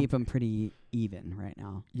to tell Trying you to keep them pretty even right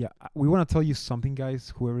now. Yeah, we want to tell you something,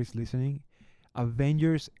 guys. Whoever is listening,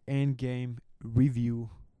 Avengers Endgame review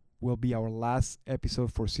will be our last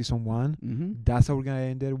episode for season 1. Mm-hmm. That's how we're gonna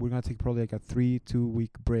end it. We're gonna take probably like a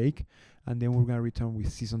 2-week break, and then we're gonna return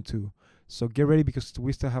with season 2. So get ready because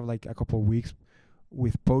we still have like a couple of weeks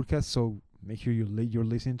with podcasts. So make sure you're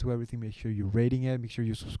listening to everything. Make sure you're rating it. Make sure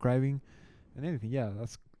you're subscribing, and anything. Yeah,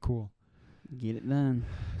 that's cool. Get it done.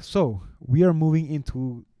 So we are moving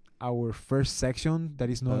into our first section that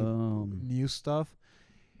is not Boom. new stuff.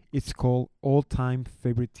 It's called all-time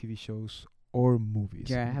favorite TV shows or movies.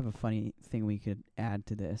 Jerry, I have a funny thing we could add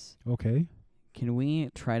to this. Okay. Can we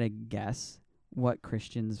try to guess what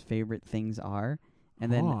Christian's favorite things are?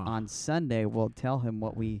 And then Huh. on Sunday, we'll tell him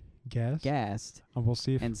what we Guess. guessed And we'll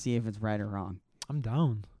see if and see if it's right or wrong. I'm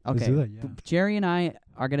down. Okay. Let's do that. Yeah. Jerry and I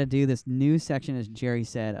are going to do this new section, as Jerry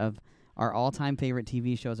said, of our all-time favorite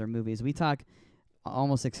TV shows or movies. We talk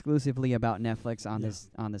almost exclusively about Netflix on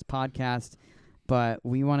this podcast, but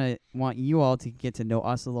we want you all to get to know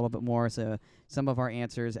us a little bit more. So some of our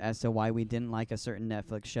answers as to why we didn't like a certain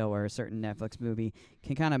Netflix show or a certain Netflix movie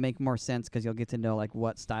can kind of make more sense because you'll get to know like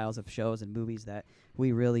what styles of shows and movies that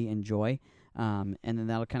we really enjoy, and then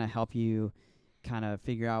that'll kind of help you kind of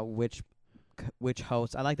figure out which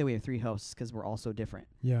host. I like that we have 3 hosts because we're all so different.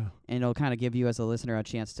 Yeah. And it'll kind of give you as a listener a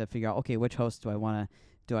chance to figure out, okay, which host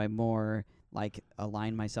do I more like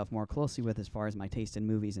align myself more closely with as far as my taste in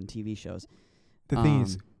movies and TV shows. The thing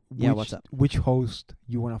is, yeah, what's up? Which host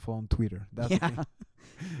you want to follow on Twitter? That's the thing.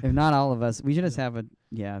 If not all of us, we should just have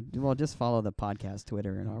just follow the podcast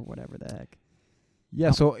Twitter or whatever the heck.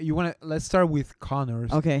 Yeah, so let's start with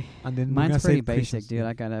Connor's. Okay. And then mine's pretty basic, Christian's. dude.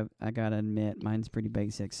 I gotta admit, mine's pretty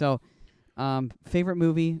basic. So, favorite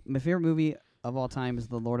movie. My favorite movie of all time is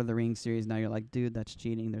the Lord of the Rings series. Now you're like, dude, that's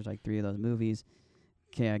cheating. There's like 3 of those movies.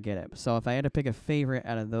 Okay, I get it. So if I had to pick a favorite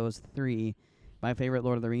out of those 3, my favorite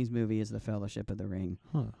Lord of the Rings movie is The Fellowship of the Ring.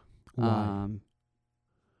 Huh. Why?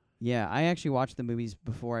 Yeah, I actually watched the movies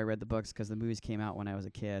before I read the books because the movies came out when I was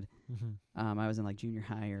a kid. Mm-hmm. I was in like junior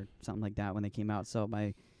high or something like that when they came out. So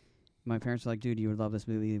my parents were like, dude, you would love this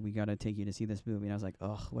movie. We got to take you to see this movie. And I was like,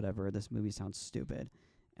 ugh, whatever. This movie sounds stupid.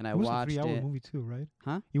 And I watched it. It was a 3-hour it. movie too, right?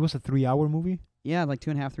 Huh? It was a 3-hour movie? Yeah, like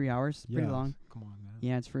 2.5, 3 hours. Pretty Yeah. long. Come on, man.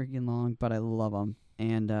 Yeah, it's freaking long, but I love them.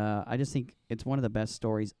 And I just think it's one of the best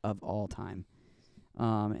stories of all time.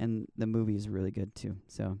 And the movie is really good, too.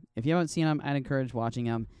 So if you haven't seen them, I'd encourage watching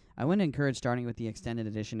them. I wouldn't encourage starting with the extended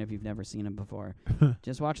edition if you've never seen them before.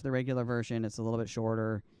 Just watch the regular version. It's a little bit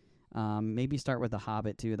shorter. Maybe start with The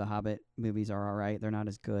Hobbit, too. The Hobbit movies are all right. They're not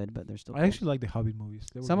as good, but they're still I actually like the Hobbit movies.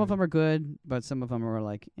 Some of them are good, but some of them are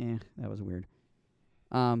like, that was weird.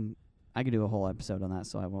 I could do a whole episode on that,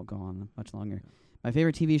 so I won't go on much longer. My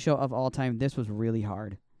favorite TV show of all time, this was really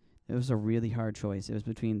hard. It was a really hard choice. It was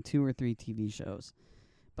between 2 or 3 TV shows.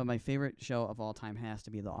 But my favorite show of all time has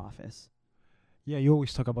to be The Office. Yeah, you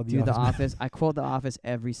always talk about The Office. I quote The Office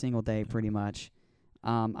every single day, pretty much.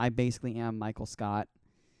 I basically am Michael Scott.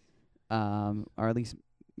 Or at least,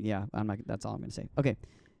 yeah, that's all I'm going to say. Okay.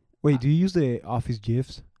 Wait, do you use the Office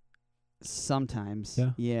GIFs? Sometimes.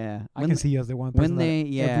 Yeah? Yeah. I can see you as the one when person they- that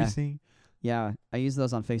yeah. everything. Yeah, I use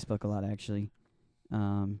those on Facebook a lot, actually.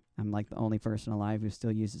 I'm like the only person alive who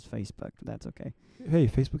still uses Facebook. But that's okay. Hey,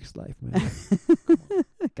 Facebook is life, man.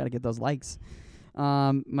 Gotta get those likes.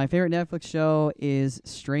 My favorite Netflix show is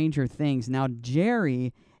Stranger Things. Now,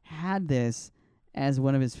 Jerry had this as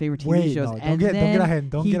one of his favorite TV Wait, shows, no, and don't then get ahead.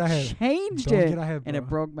 Don't he get ahead. changed Don't it, get ahead, and it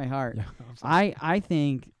bro. broke my heart. Yeah, I'm sorry. I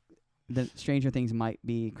think that Stranger Things might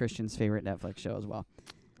be Christian's favorite Netflix show as well.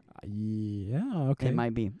 Yeah, okay. It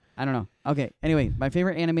might be. I don't know. Okay. Anyway, my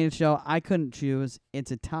favorite animated show, I couldn't choose.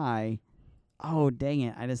 It's a tie. Oh, dang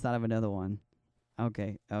it. I just thought of another one.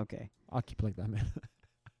 Okay. I'll keep it like that, man.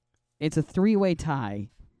 It's a 3-way tie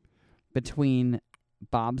between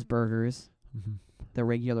Bob's Burgers, Mhm. the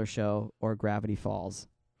regular show, or Gravity Falls.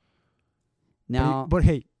 But, Now, but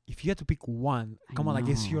hey, if you had to pick one, I come on, like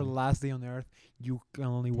it's your know. last day on Earth. You can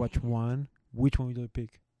only watch one. Which one would you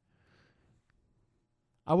pick?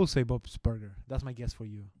 I will say Bob's Burger. That's my guess for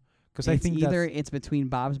you. Because I it's think either it's between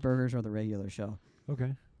Bob's Burgers or the regular show.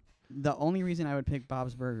 okay. The only reason I would pick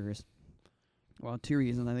Bob's Burgers, well, 2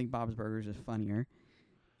 reasons. I think Bob's Burgers is funnier,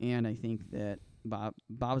 and I think that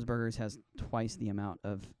Bob's Burgers has twice the amount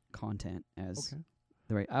of content as Okay.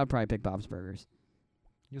 the right. I would probably pick Bob's Burgers.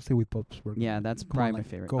 You'll stay with Bob's Burger. Yeah, that's Come on, probably my like,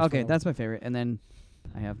 favorite. go for Okay, that that's my favorite, and then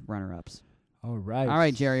I have runner-ups. All right. All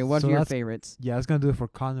right, Jerry, what So are your that's- favorites? Yeah, I was gonna do it for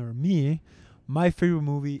Connor. Me, my favorite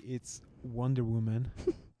movie it's Wonder Woman.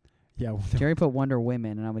 Yeah, Wonder Jerry put Wonder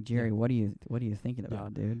Women, and I'm with Jerry. Yeah. What are you thinking Yeah.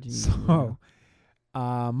 about, dude? Jeez, So,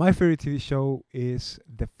 my favorite TV show is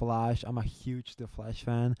The Flash. I'm a huge The Flash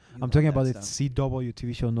fan. I'm talking about the CW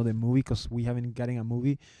TV show, not the movie, because we haven't gotten a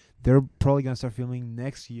movie. They're probably gonna start filming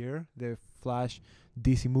next year, the Flash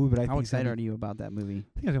DC movie. But I How think it's gonna excited are be, you about that movie?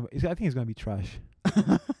 I think it's gonna be trash.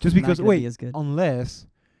 Just because- wait, as good. Unless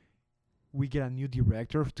we get a new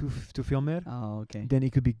director to film it, Oh, okay. then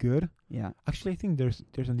it could be good. Yeah. Actually, I think there's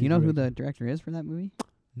a new. Do you know who director. the director is for that movie?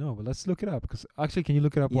 No, but let's look it up. Because actually, can you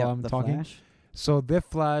look it up Yeah, while I'm The talking? Flash. So The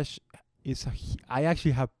Flash is. I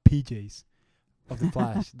actually have PJs of The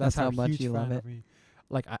Flash. That's how a much huge you love fan it. of me.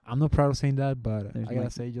 Like I'm not proud of saying that, but There's I gotta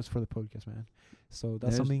like- say just for the podcast, man. So that's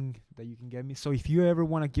There's- something that you can get me. So if you ever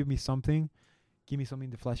want to give me something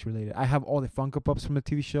The Flash related. I have all the Funko Pops from the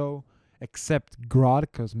TV show, except Grodd,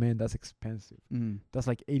 because man, that's expensive. Mm. That's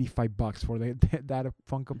like $85 for that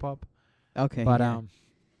Funko Pop. Okay. But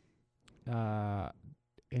yeah.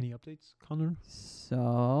 any updates, Connor?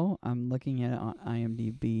 So I'm looking at it on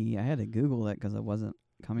IMDb. I had to Google it because it wasn't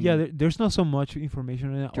coming. Yeah, up. there's not so much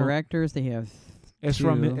information in it. Directors, they have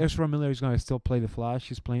Ezra two. Miller is gonna still play the Flash.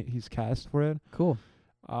 He's cast for it. Cool.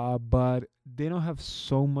 But they don't have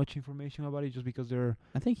so much information about it just because they're.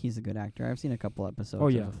 I think he's a good actor. I've seen a couple episodes Oh,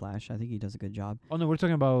 of yeah. The Flash. I think he does a good job. Oh no, we're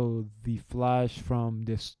talking about the Flash from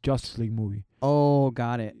this Justice League movie. Oh,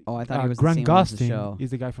 got it. Oh, I thought he was Grant the same one as the Gustin show.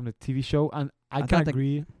 is the guy from the TV show, and I I can thought the-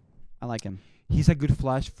 agree. I like him. He's a good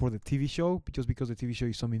Flash for the TV show, just because the TV show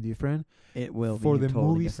is something different. It will For be the totally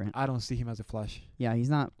movies, different. I don't see him as a Flash. Yeah, he's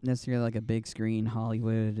not necessarily like a big screen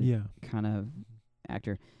Hollywood Yeah. kind of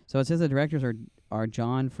actor. So it says the directors are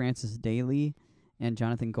John Francis Daly and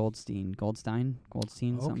Jonathan Goldstein,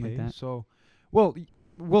 something like Okay, that. so, well,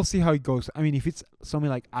 we'll see how it goes. I mean, if it's something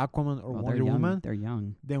like Aquaman or Oh, they're Wonder young. Woman, They're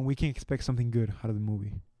young. then we can expect something good out of the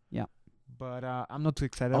movie. Yeah. But I'm not too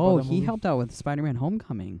excited Oh, about that he movie. helped out with Spider-Man: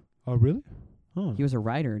 Homecoming. Oh, really? Oh. He was a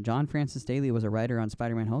writer. John Francis Daly was a writer on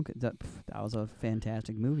Spider-Man: Homecoming. That was a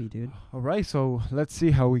fantastic movie, dude. All right, so let's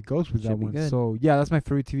see how it goes with that Should be one. good. So, yeah, that's my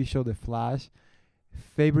favorite TV show, The Flash.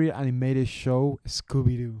 Favorite animated show,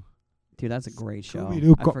 Scooby-Doo. Dude, that's a great show.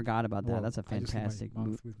 Scooby-Doo I forgot about that. Well, That's a I just hit my fantastic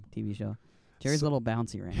mouth with- TV show. Jerry's So- a little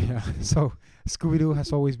bouncy right now. Yeah, so Scooby-Doo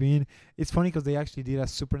has always been. It's funny because they actually did a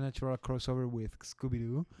Supernatural crossover with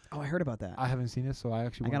Scooby-Doo. Oh, I heard about that. I haven't seen it, so I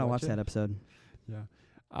actually I wanna gotta watch it. that episode. Yeah.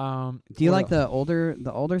 Do you what like else?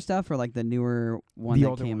 the older stuff or like the newer one The that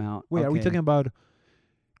older came one. out? Wait, are we Okay. talking about?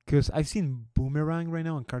 Because I've seen Boomerang right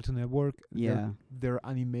now on Cartoon Network. Yeah. Their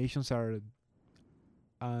animations are,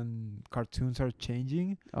 and cartoons are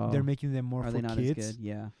changing. Oh, They're making them more are for they not kids, as good?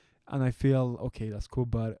 Yeah. and I feel okay. That's cool,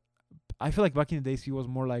 but I feel like back in the days it was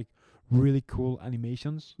more like really cool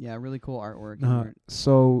animations. Yeah, really cool artwork. and Uh,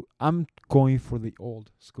 so I'm going for the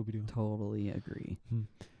old Scooby-Doo. totally agree.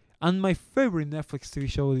 And my favorite Netflix TV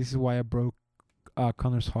show. This is why I broke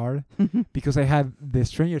Connor's heart, because I had the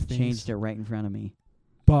Stranger Things. Changed it right in front of me.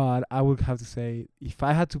 But I would have to say, if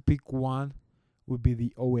I had to pick one, would be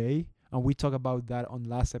the OA, and we talked about that on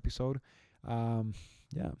last episode.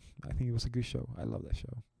 Yeah, I think it was a good show. I love that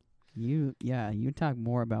show. You talk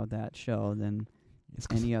more about that show than It's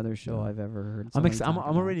 'cause any other show yeah. I've ever heard. I'm somebody I'm talk I'm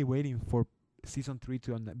about. already waiting for season 3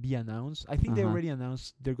 to be announced. I think they Uh-huh. already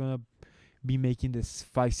announced they're gonna be making this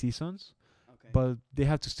 5 seasons, Okay. but they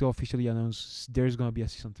have to still officially announce there's gonna be a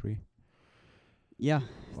season 3. Yeah.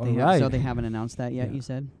 All So right. they haven't announced that yet. Yeah. You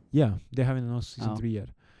said Yeah, they haven't announced season Oh. 3 yet.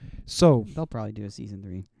 So they'll probably do a season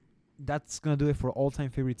 3. that's gonna do it for all-time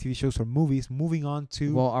favorite TV shows or movies. Moving on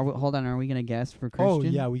to Well, hold on. Are we gonna guess for Christian? oh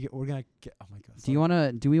yeah, we're gonna get. Oh my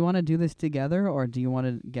god. Do we want to do this together, or do you want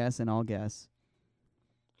to guess and I'll guess?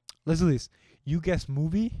 Let's do this. You guess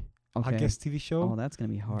movie. Okay. I guess TV show. Oh, that's gonna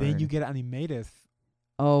be hard. Then you get animated.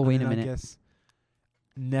 Oh, and wait then a I minute. guess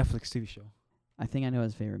Netflix TV show. I think I know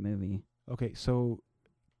his favorite movie. Okay, so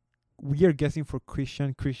we are guessing for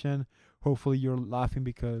Christian. Christian, hopefully you're laughing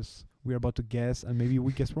because we're about to guess and maybe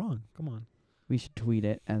we guess wrong. Come on. We should tweet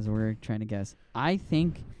it as we're trying to guess.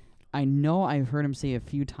 I know I've heard him say a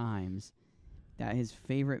few times that his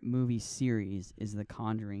favorite movie series is the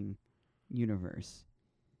Conjuring universe.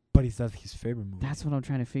 But is that his favorite movie? That's what I'm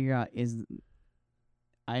trying to figure out.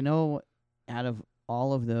 I know out of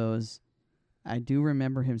all of those, I do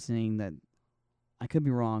remember him saying that. I could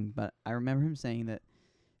be wrong, but I remember him saying that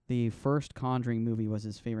the first Conjuring movie was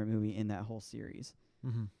his favorite movie in that whole series.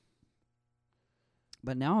 Mm-hmm.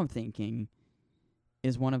 But now I'm thinking,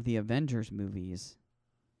 is one of the Avengers movies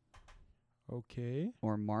Okay.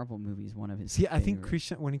 or Marvel movies one of his See, I think favorite?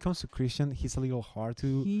 Christian, when it comes to Christian, he's a little hard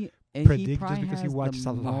to. he predict just probably because he has the watches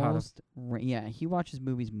a lot of- most yeah, he watches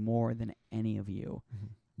movies more than any of you.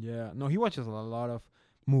 Yeah, no, he watches a lot of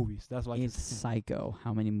movies. That's why. It's psycho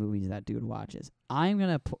how many movies that dude watches. I'm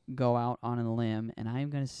going to go out on a limb, and I'm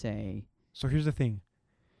going to say... So here's the thing.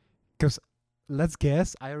 'Cause let's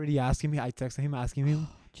guess. I already asked him. I texted him asking him.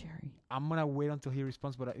 Jerry. I'm gonna wait until he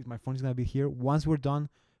responds, but my phone is gonna be here. Once we're done,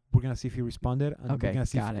 we're gonna see if he responded, and Okay, we're gonna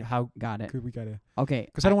see got it. how Got it. good we got it. Okay.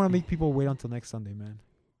 Because I don't want to make people wait until next Sunday, man.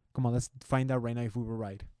 Come on, let's find out right now if we were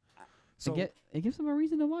right. So, It gives them a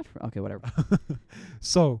reason to watch. Okay, whatever.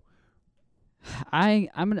 so I'm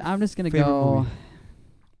just gonna Favorite go. movie.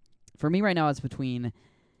 For me right now, it's between.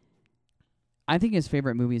 I think his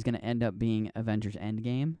favorite movie is gonna end up being Avengers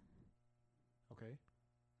Endgame. okay,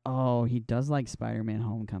 Oh, he does like Spider-Man: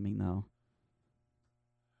 Homecoming though.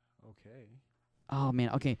 okay. Oh man,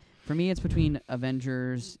 okay. For me, it's between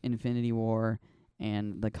Avengers: Infinity War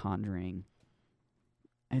and The Conjuring.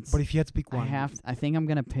 It's. But if you had to pick one, I think I'm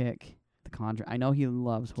gonna pick The Conjuring. I know he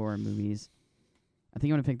loves horror movies. I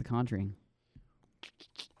think I'm gonna pick The Conjuring.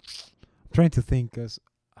 I'm trying to think,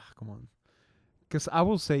 come on. Because I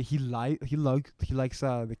will say he likes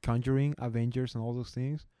The Conjuring, Avengers, and all those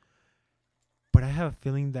things. But but I have a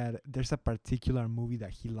feeling that there's a particular movie that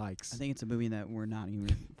he likes. I think it's a movie that we're not even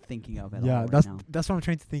thinking of at all yeah, right that's now. that's what I'm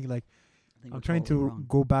trying to think. Like, I think I'm we're trying totally to wrong.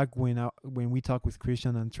 go back when we talk with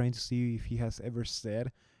Christian and trying to see if he has ever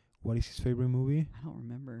said what is his favorite movie. I don't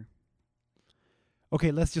remember. Okay,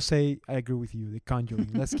 let's just say I agree with you. The Conjuring.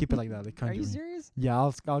 Let's keep it like that. The Are Conjuring. you serious? Yeah,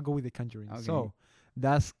 I'll go with The Conjuring. Okay. So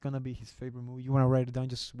that's gonna be his favorite movie. You wanna write it down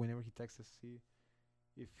just whenever he texts us, see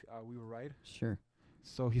if we were right. Sure.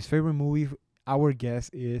 So his favorite movie, our guess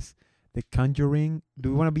is The Conjuring. Do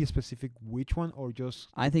we want to be specific which one or just?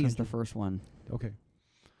 I think it's the Conjuring? first one. Okay.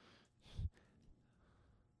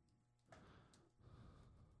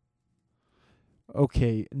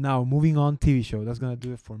 Okay, now moving on TV show. That's gonna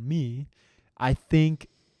do it for me. I think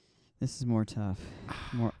This is more tough.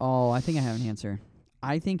 More. Oh, I think I have an answer.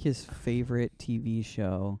 I think his favorite TV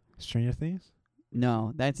show. Stranger Things.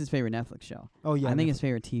 No, that's his favorite Netflix show. Oh yeah. I think Netflix. his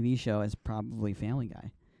favorite TV show is probably Family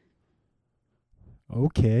Guy.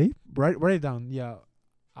 Okay, write it down. Yeah,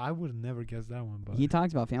 I would never guess that one. But He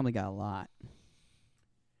talks about Family Guy a lot.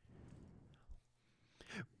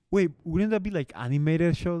 wait, wouldn't that be like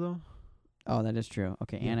animated show though? Oh, that is true.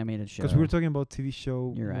 Okay, Yeah. animated show. Because we were talking about TV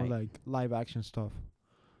show, You're more right. like live action stuff.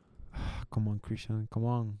 Come on, Christian. Come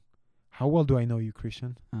on. How well do I know you,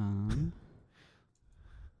 Christian?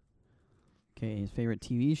 Okay, his favorite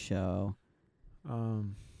TV show.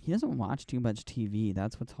 He doesn't watch too much TV.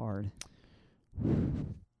 That's what's hard.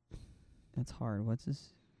 That's hard. What's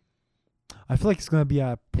his? I feel like it's gonna be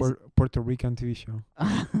a Puerto Rican TV show,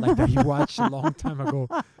 like that he watched a long time ago.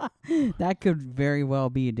 That could very well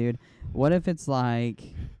be, dude. What if it's like,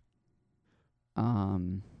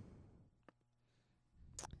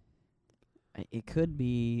 it could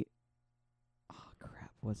be. Oh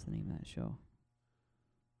crap! What's the name of that show?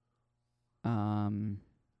 I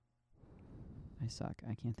suck.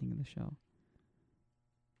 I can't think of the show.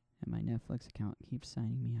 And my Netflix account keeps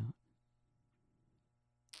signing me out.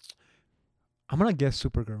 I'm gonna guess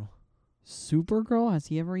Supergirl. Supergirl? Has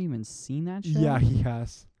he ever even seen that show? Yeah, he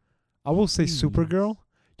has. I will say Jeez. Supergirl,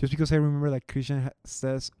 just because I remember like Christian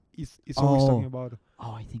says it's always talking Oh. about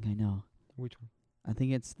Oh, I think I know. which one. I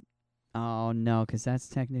think it's. Oh no, 'cause that's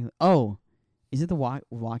technically. Oh, is it the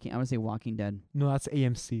Walking? I would say Walking Dead. No, that's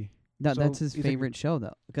AMC. No, So that's his is it- favorite show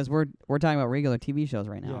though, because we're talking about regular TV shows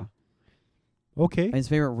right now. Yeah. Okay. His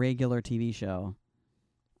favorite regular TV show.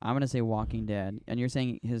 I'm gonna say Walking Dead, and you're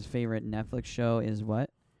saying his favorite Netflix show is what?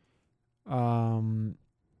 Supergirl.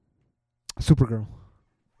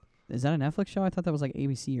 Is that a Netflix show? I thought that was like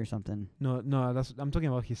ABC or something. No, that's I'm talking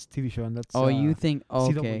about his TV show, and that's Oh, you think? Oh,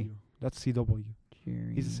 CW. okay. That's CW.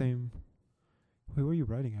 Jerry. He's the same. Wait, where are you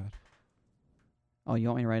writing at? Oh, you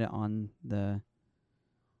want me to write it on the?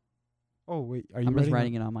 Oh wait, are you? I'm just on-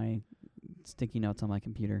 writing it on my sticky notes on my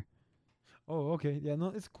computer. Oh, okay. Yeah, no,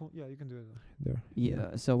 it's cool. Yeah, you can do it there.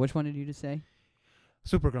 Yeah. So which one did you just say?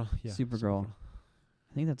 Supergirl. Yeah. Supergirl.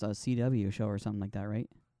 I think that's a CW show or something like that, right?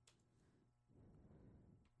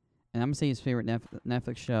 And I'm gonna say his favorite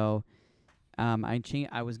Netflix show.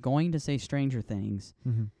 I was going to say Stranger Things,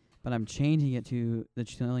 Mm-hmm. but I'm changing it to The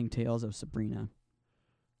Chilling Tales of Sabrina.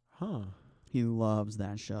 Huh. He loves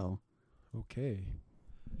that show. Okay.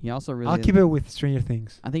 He also really. I'll keep it with Stranger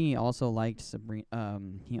Things. I think he also liked Sabrina.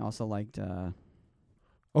 He also liked.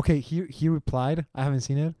 Okay, he replied. I haven't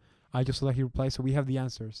seen it. I just saw that he replied, so we have the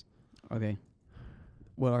answers. Okay.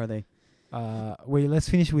 What are they? Wait, let's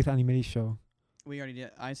finish with animated show. We already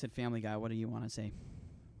did. I said Family Guy. What do you want to say?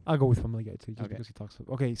 I'll go with Family Guy too, just Okay. because he talks.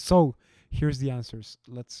 Okay, so here's the answers.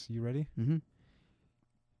 You ready? Mm-hmm.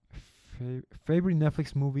 Favorite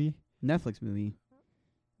Netflix movie? Netflix movie.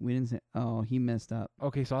 We didn't say. Oh, he messed up.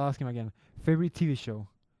 Okay, so I'll ask him again. Favorite TV show?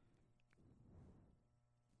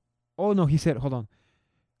 Oh no, he said. Hold on.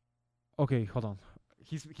 Okay, hold on.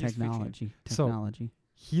 He's fixing it. Technology. So- Technology.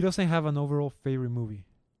 He doesn't have an overall favorite movie.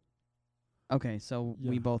 Okay, so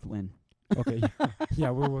we Yeah. both win. Okay,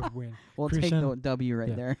 yeah, we will win. We'll take Christian, the W right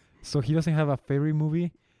yeah. there. So he doesn't have a favorite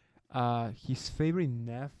movie. His favorite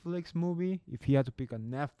Netflix movie, if he had to pick a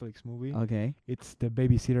Netflix movie, Okay. it's The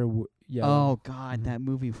Babysitter. Yeah. Oh God, Mhm. that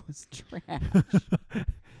movie was trash. That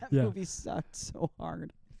Yeah. movie sucked so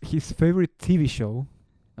hard. His favorite TV show,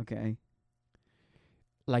 Okay.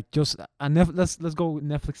 like just a let's go with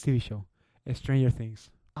Netflix TV show, Stranger Things.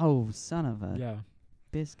 Oh, son of a Yeah.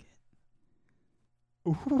 biscuit.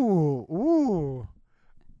 Ooh.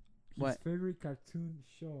 His What? favorite cartoon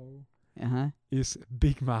show Uh huh. is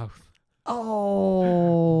Big Mouth.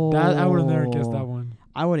 Oh. That I would have never guessed that one.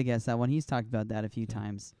 I would have guessed that one. He's talked about that a few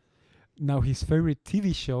times. Now his favorite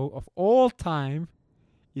TV show of all time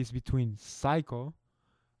is between Psycho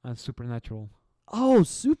and Supernatural. Oh,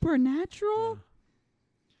 Supernatural.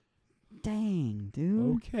 Dang,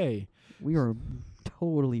 dude. Okay. We were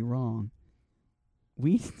totally wrong.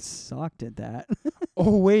 We sucked at that.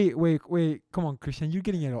 Oh wait. Come on, Christian, you're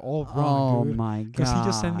getting it all wrong, Oh dude. my Because gosh. he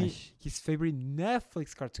just sent me his favorite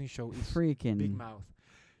Netflix cartoon show is Freaking. Big Mouth.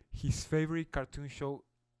 His favorite cartoon show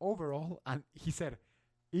overall, and he said,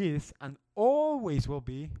 is and always will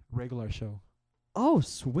be regular show. Oh,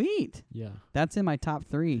 sweet. Yeah. That's in my top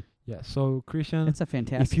 3. Yeah. So Christian, That's a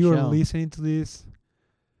fantastic if you are show. listening to this,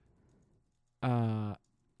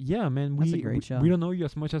 yeah, man, That's a we great show. we don't know you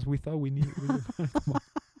as much as we thought we need. Come on.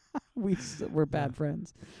 We're bad Yeah.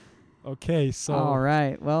 friends. Okay, so All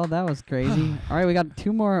right. Well, that was crazy. All right, we got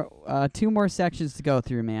two more sections to go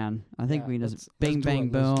through, man. I think yeah, we just let's bang do bang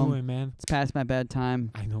it. Let's do boom. it, man. It's past my bedtime.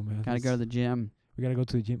 I know, man. Gotta go to the gym. We gotta go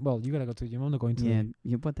to the gym. Well, you gotta go to the gym. I'm not going to.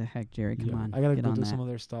 Yeah. What the heck, Jerry? Come yeah, on. I gotta get go on do that. some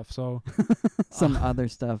other stuff. So Some other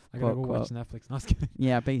stuff. I gotta Quote, go quote. watch Netflix. No, I was kidding.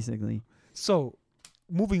 Yeah, basically. So,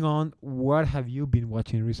 moving on, what have you been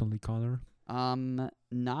watching recently, Connor?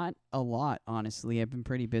 Not a lot, honestly. I've been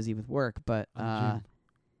pretty busy with work, but On the gym.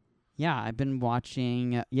 yeah, I've been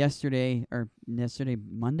watching yesterday,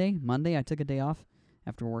 Monday. I took a day off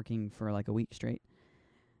after working for like a week straight.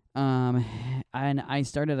 And I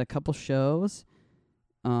started a couple shows,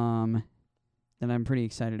 that I'm pretty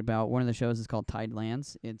excited about. One of the shows is called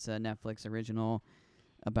Tidelands. It's a Netflix original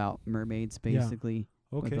about mermaids, Yeah. basically,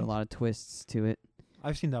 with Okay, a lot of twists to it.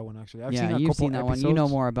 I've seen that one actually. I've yeah, seen a you've couple seen that episodes. one. You know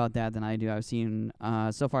more about that than I do. I've seen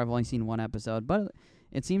so far. I've only seen one episode, but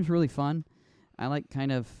it seems really fun. I like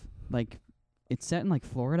kind of like it's set in like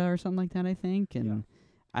Florida or something like that, I think, and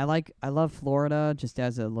I love Florida just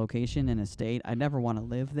as a location and a state. I never want to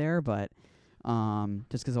live there, but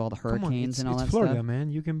just 'cause of all the Come on, hurricanes and all it's that Florida, stuff. man.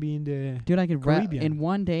 You can be in the. Dude, I could Caribbean. in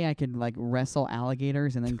one day I could like wrestle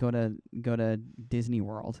alligators and then go to Disney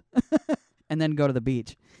World and then go to the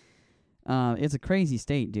beach. It's a crazy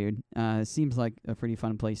state, dude. It seems like a pretty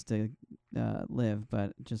fun place to live,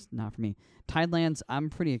 but just not for me. Tidelands, I'm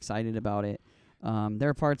pretty excited about it. There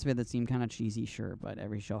are parts of it that seem kind of cheesy, sure, but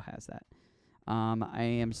every show has that. I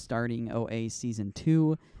am starting OA Season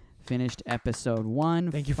 2, finished Episode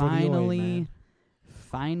 1. Thank you for the OA, man.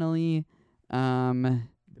 Finally.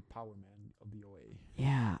 The power man of the OA.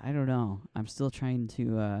 Yeah, I don't know. I'm still trying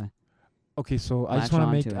to, Okay, so I just latch want to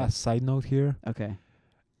on make to a it. side note here. okay.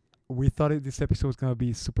 We thought this episode was gonna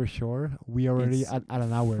be super short. We already It's at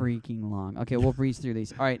an hour. Freaking long. Okay, we'll breeze through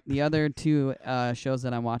these. All right, the other two shows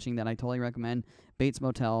that I'm watching that I totally recommend. Bates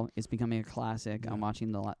Motel is becoming a classic. Yeah. I'm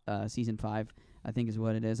watching the season 5. I think is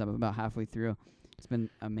what it is. I'm about halfway through. It's been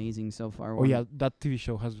amazing so far. Oh yeah, that TV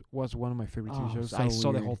show was one of my favorite TV Oh, shows. so I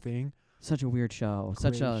saw the weird. whole thing. Such a weird show.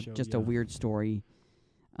 Such Great a show, just yeah. a weird story.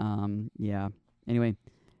 Yeah. Anyway,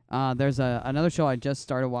 there's another show I just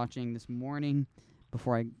started watching this morning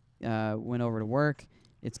before I went over to work.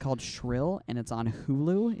 It's called Shrill, and it's on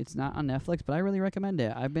Hulu. It's not on Netflix, but I really recommend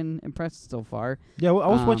it. I've been impressed so far. Yeah, well, I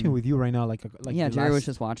was watching Um, with you right now. Like yeah, the Jerry was last-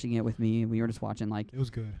 just watching it with me. We were just watching like It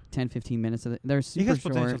was good. 10, 15 minutes of it. They're It super has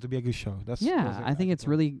potential short. to be a good show. That's Yeah, I think it's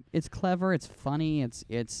can really it's clever. It's funny.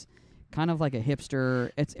 It's kind of like a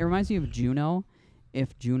hipster. It reminds me of Juno,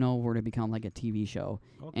 if Juno were to become like a TV show.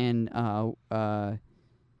 tell. Okay. And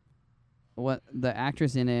what the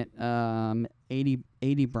actress in it,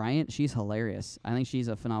 A.D. Bryant, she's hilarious. I think she's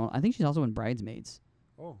a phenomenal. I think she's also in Bridesmaids.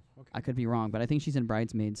 Oh, okay. I could be wrong, but I think she's in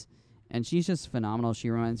Bridesmaids, and she's just phenomenal. She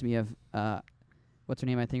reminds me of what's her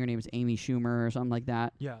name? I think her name is Amy Schumer or something like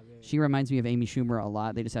that. Yeah. She reminds me of Amy Schumer a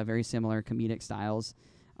lot. They just have very similar comedic styles.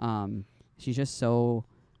 She's just so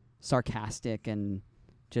sarcastic and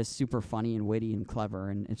just super funny and witty and clever,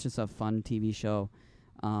 and it's just a fun TV show.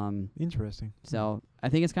 Interesting. So I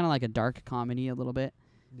think it's kind of like a dark comedy a little bit,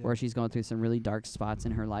 Yeah. where she's going through some really dark spots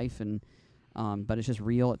in her life, and but it's just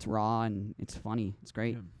real, it's raw, and it's funny. It's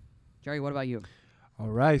great. Yeah. Jerry, what about you? All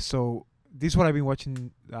right, so this is what I've been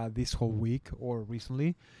watching this whole week or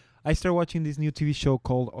recently. I started watching this new TV show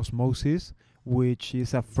called Osmosis, which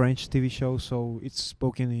is a French TV show, so it's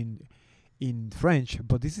spoken in French.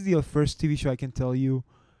 But this is the first TV show I can tell you.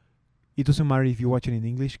 It doesn't matter if you watch it in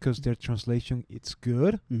English because their translation it's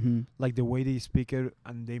good. Mm-hmm. Like the way they speak it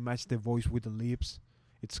and they match the voice with the lips,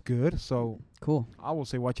 it's good. So Cool. I will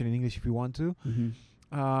say watch it in English if you want to. Mm-hmm.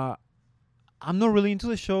 I'm not really into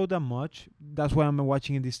the show that much. That's why I'm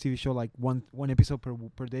watching in this TV show like one episode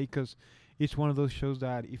per day, because it's one of those shows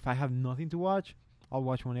that if I have nothing to watch, I'll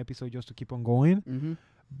watch one episode just to keep on going. Mm-hmm.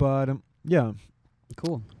 But yeah.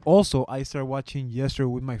 Cool. Also, I started watching yesterday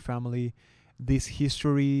with my family this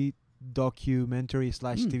history documentary /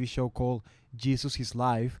 TV show called Jesus is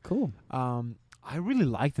Live. Cool. I really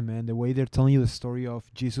liked it, man. The way they're telling you the story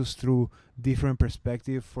of Jesus through different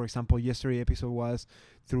perspective. For example, yesterday episode was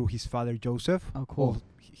through his father Joseph. Oh, cool. Or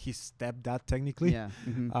his stepdad, technically. Yeah.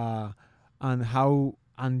 Mm-hmm. And how,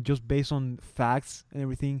 and just based on facts and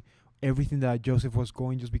everything that Joseph was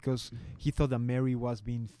going, just because he thought that Mary was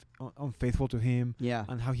being unfaithful to him, Yeah.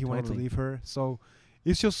 and how he wanted to Totally. leave her. So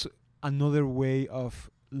it's just another way of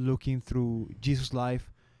looking through Jesus'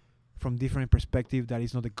 life from different perspective that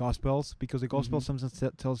is not the Gospels, because the Gospels sometimes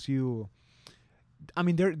tells you, I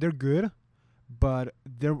mean, they're good, but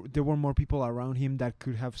there were more people around him that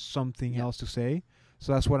could have something Yeah. else to say.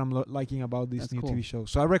 So that's what I'm liking about this That's new cool. TV show.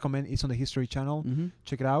 So I recommend. It's on the History Channel. Mm-hmm.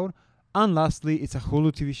 Check it out. And lastly, it's a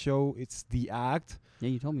Hulu TV show. It's The Act. Yeah,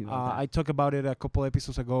 you told me about that. I talked about it a couple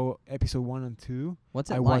episodes ago, episode 1 and 2. What's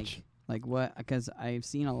it I like? watch- Like what? Because I've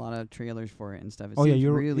seen a lot of trailers for it and stuff. It Oh yeah, seems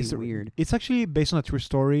you're really it's weird. It's actually based on a true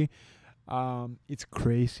story. It's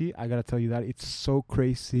crazy. I gotta tell you that it's so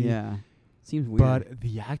crazy. Yeah, seems weird. But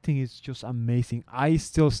the acting is just amazing. I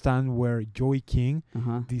still stand where Joey King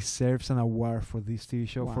deserves an award for this TV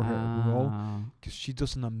show for her role, because she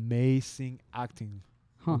does an amazing acting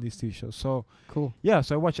Huh. on this TV show. So Cool. yeah,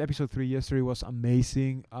 so I watched episode 3 yesterday. It was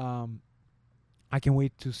amazing. I can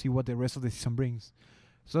wait to see what the rest of the season brings.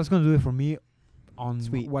 So that's gonna do it for me on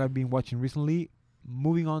Sweet. what I've been watching recently.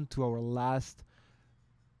 Moving on to our last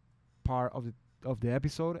part of the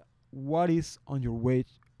episode. What is on your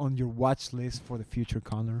watch list for the future,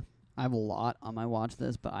 Connor? I have a lot on my watch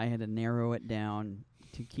list, but I had to narrow it down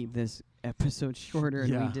to keep this episode shorter,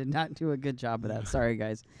 and we Yeah. did not do a good job of that. Sorry,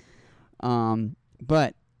 guys.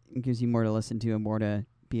 But it gives you more to listen to and more to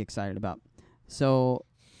be excited about. So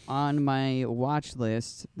on my watch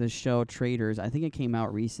list, the show Traitors, I think it came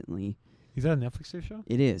out recently. Is that a Netflix TV show?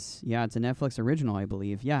 It is. Yeah, it's a Netflix original, I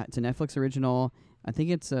believe. Yeah, it's a Netflix original. I think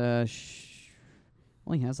it's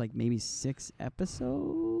only has like maybe 6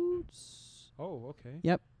 episodes. Oh, okay.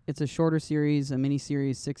 Yep, it's a shorter series, a mini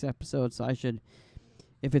series, 6 episodes. So I should,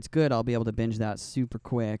 if it's good, I'll be able to binge that super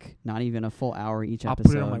quick. Not even a full hour each I'll episode.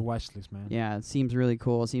 put it on my watch list, man. Yeah, it seems really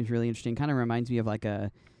cool. It seems really interesting. Kind of reminds me of like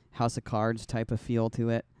a House of Cards type of feel to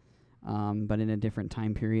it, but in a different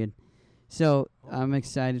time period. So I'm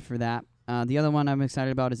excited for that. The other one I'm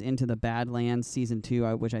excited about is Into the Badlands Season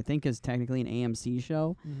 2, which I think is technically an AMC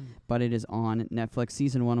show, but it is on Netflix.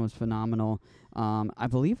 Season 1 was phenomenal. I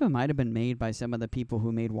believe it might have been made by some of the people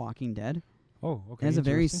who made Walking Dead. Oh, okay. It has a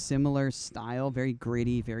very interesting. similar style, very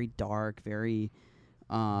gritty, very dark, very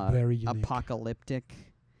Very unique. apocalyptic.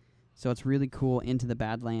 So it's really cool. Into the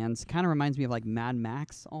Badlands. Kind of reminds me of like Mad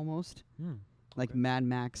Max almost. Like Okay. Mad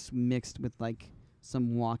Max mixed with like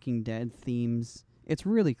some Walking Dead themes. It's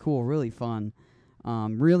really cool, really fun.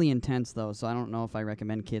 Really intense though, so I don't know if I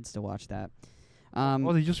recommend kids to watch that.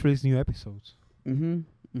 Oh, they just released new episodes.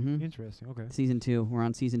 Mm-hmm. Interesting. Okay. Season 2. We're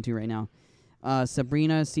on season 2 right now.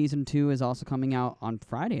 Sabrina season 2 is also coming out on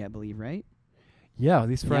Friday, I believe, right? Yeah,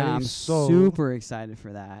 this Friday. Yeah, I'm so super excited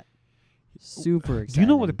for that. Super excited. Do you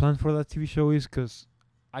know what the plan for that TV show is? Because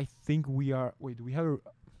I think we are. Wait, do we have?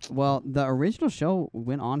 Well, the original show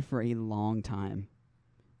went on for a long time.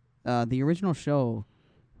 The original show,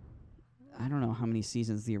 I don't know how many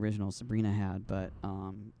seasons the original Sabrina had, but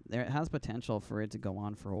there has potential for it to go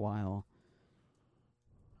on for a while.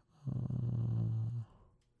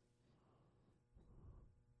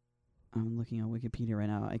 I'm looking on Wikipedia right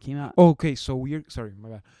now. It came out. Okay, so we're sorry, my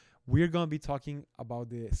bad. We're gonna be talking about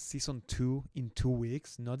the season 2 in 2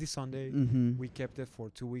 weeks, not this Sunday. Mm-hmm. We kept it for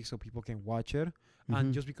 2 weeks so people can watch it.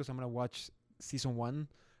 And just because I'm gonna watch season 1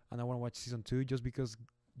 and I want to watch season 2, just because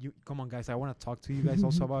you come on, guys, I want to talk to you guys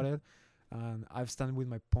also about it. And I've stand with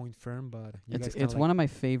my point firm, but you guys It's one of my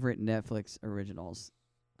favorite Netflix originals.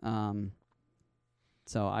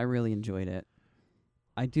 So I really enjoyed it.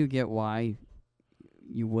 I do get why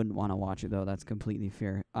you wouldn't want to watch it though. That's completely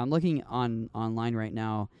fair. I'm looking online right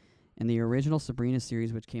now, and the original Sabrina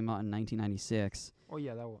series, which came out in 1996, Oh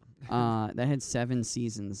yeah, that one. that had 7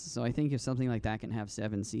 seasons. So I think if something like that can have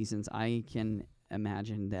 7 seasons, I can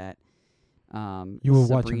imagine that You will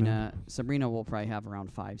watch it, man. Sabrina will probably have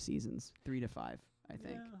around 5 seasons, 3 to 5, I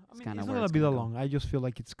think. Yeah, I It's mean, kinda it's where not gonna it's be that gonna go. long. I just feel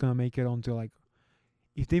like it's gonna make it onto like,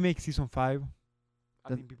 if they make season 5, I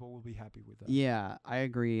The- think people will be happy with that. Yeah, I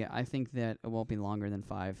agree. I think that it won't be longer than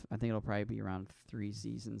 5. I think it'll probably be around 3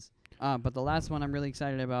 seasons. But the last one I'm really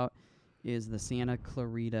excited about is the Santa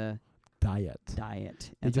Clarita Diet.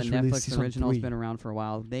 Diet. They It's a just released Netflix season original. It's 3. been around for a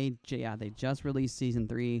while. They just released season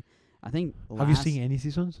 3. I think Have you seen any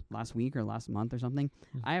seasons? last week or last month or something.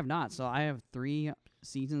 Mm. I have not. So I have 3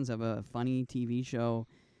 seasons of a funny TV show.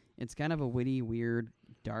 It's kind of a witty, weird,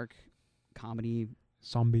 dark comedy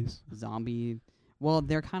Zombies. zombie. Well,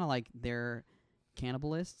 they're kind of like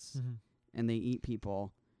cannibalists Mhm. and they eat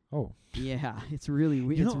people. Oh, Yeah, it's really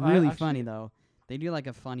You it's know, I really actually- funny though. They do like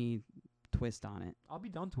a funny twist on it. I'll be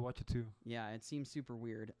down to watch it too. Yeah, it seems super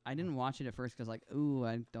weird. I didn't watch it at first 'cause like, ooh,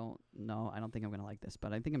 I don't know. I don't think I'm gonna like this,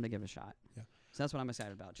 but I think I'm gonna give it a shot. Yeah. So that's what I'm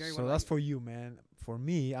excited about. Jerry, what So about that's you? for you, man. For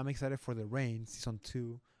me, I'm excited for The Rain season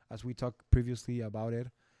 2, as we talked previously about it.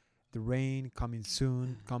 The Rain coming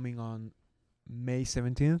soon, coming on May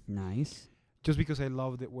 17th. Nice. Just because I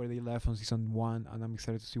loved it where they left on season 1, and I'm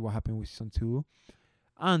excited to see what happened with season 2.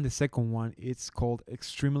 And the second one, it's called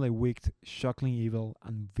Extremely Wicked, Shockingly Evil,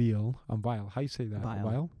 and Vile. And Vile. How you say that?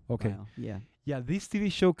 Vile. Okay. Wow. Yeah. Yeah, this TV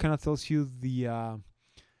show kind of tells you the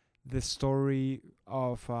story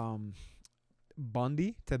of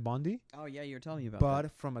Bundy, Ted Bundy, Oh yeah, you were telling me about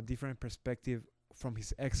but from a different perspective from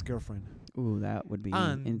his ex-girlfriend. that. Ooh, that would be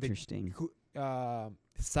And the- interesting. Who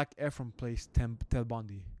Zac Efron plays Ted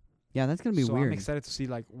Bundy. Yeah, that's gonna be so weird. I'm excited to see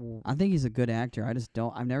like. I think he's a good actor. I just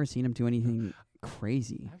don't. I've never seen him do anything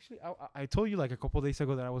crazy. Actually, I told you like a couple days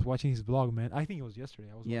ago that I was watching his vlog, man. I think it was yesterday.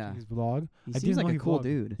 I was Yeah. watching his vlog. He I seems didn't like know a he cool vlogged.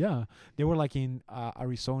 dude. Yeah, they were like in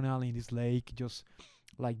Arizona in this lake, just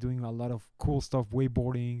like doing a lot of cool stuff,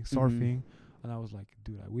 wakeboarding, surfing, and I was like,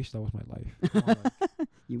 dude, I wish that was my life. Come on, like,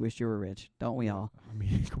 You wish you were rich, don't we all? I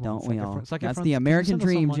mean, come Don't on, we Zac all? Efron- Zac That's Efron, the can you American send us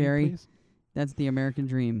some dream, money, Jerry. please? That's the American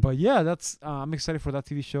dream. But yeah, that's I'm excited for that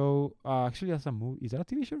TV show. Actually, that's a movie. Is that a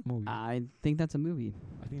TV show or movie? I think that's a movie.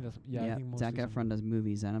 I think that's I think Zac mostly it's a Efron does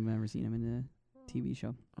movies, and I've never seen him in a TV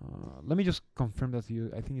show. Let me just confirm that to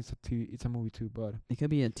you. I think it's a TV. It's a movie too, but It could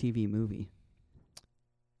be a TV movie.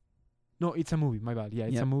 no, it's a movie. My bad. Yeah,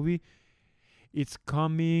 it's Yep. a movie. It's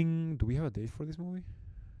coming. Do we have a date for this movie?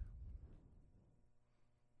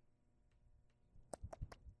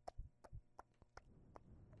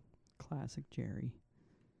 Classic Jerry.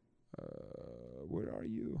 Where are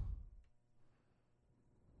you?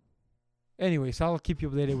 Anyways, I'll keep you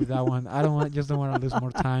updated with that one. I don't want, just don't want to lose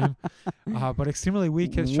more time. But Extremely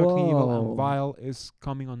Wicked, Shocking Evil, Whoa. and Vile is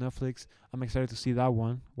coming on Netflix. I'm excited to see that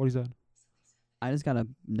one. What is that? I just got a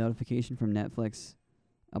notification from Netflix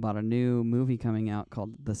about a new movie coming out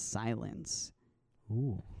called The Silence.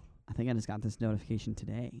 Ooh. I think I just got this notification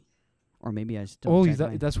today, or maybe I just Oh, don't is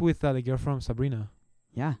that that's with the girl from Sabrina?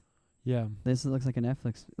 Yeah, Yeah. this looks like a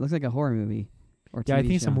Netflix. It looks like a horror movie. Or Yeah, I TV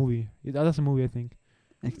think it's a show. movie. That's a movie, I think.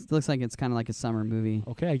 It looks like it's kind of like a summer movie.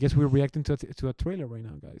 Okay, I guess we're reacting to a trailer right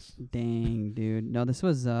now, guys. Dang, dude. No, this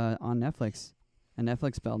was on Netflix. A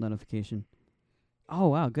Netflix bell notification. Oh,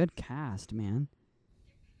 wow. Good cast, man.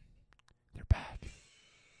 They're back.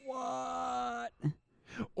 What?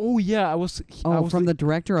 Oh yeah, I was From the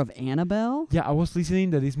director of Annabelle? yeah, I was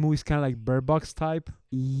listening that this movie is kind of like Bird Box type.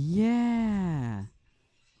 Yeah.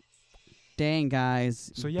 Dang,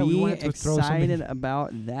 guys. So, yeah, be we wanted to throw something- excited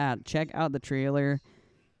about that. Check out the trailer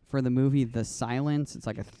for the movie The Silence. It's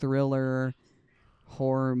like a thriller,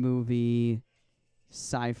 horror movie,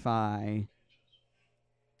 sci-fi.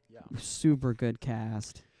 Yeah. Super good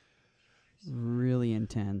cast. Really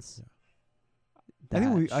intense.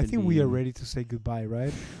 Yeah. I think we are ready to say goodbye,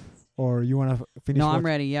 right? Or you want to finish? No, I'm watching?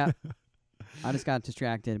 ready. Yeah. I just got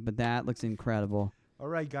distracted, but that looks incredible. All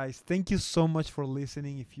right, guys. Thank you so much for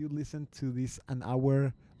listening. If you listen to this an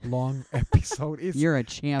hour long episode, it's You're a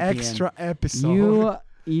champion. extra episode.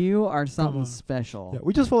 You are something on. special. Yeah,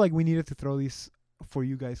 we just felt like we needed to throw this for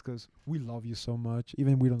you guys because we love you so much.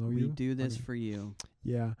 Even we don't know We you. do I this mean, for you.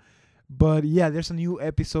 Yeah, but yeah, there's a new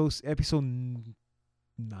episode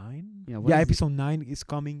 9. Yeah, what Yeah, is it? episode 9 is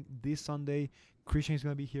coming this Sunday. Christian is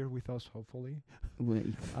gonna be here with us, hopefully.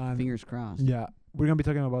 And Fingers crossed. yeah, we're gonna be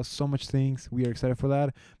talking about so much things. We are excited for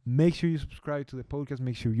that. Make sure you subscribe to the podcast.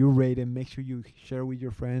 Make sure you rate it. Make sure you share with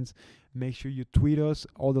your friends. Make sure you tweet us.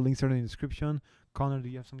 All the links are in the description. Connor, do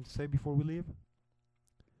you have something to say before we leave?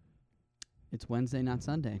 It's Wednesday, not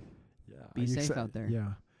Sunday. Yeah. Be safe out there.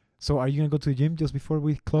 Yeah. So are you gonna go to the gym just before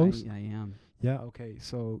we close? I am. Yeah. Okay.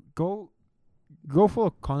 So go follow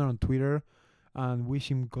Connor on Twitter and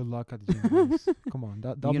wish him good luck at the gym. Guys. Come on. You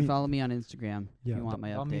That'll can mean, follow me on Instagram yeah, if you want my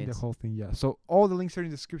that'll mean the updates. whole thing. Yeah. So all the links are in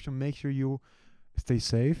the description. Make sure you stay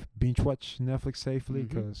safe. Binge watch Netflix safely Mhm.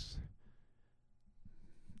 because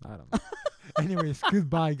I don't know. Anyways,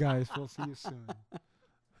 goodbye, guys. We'll see you soon.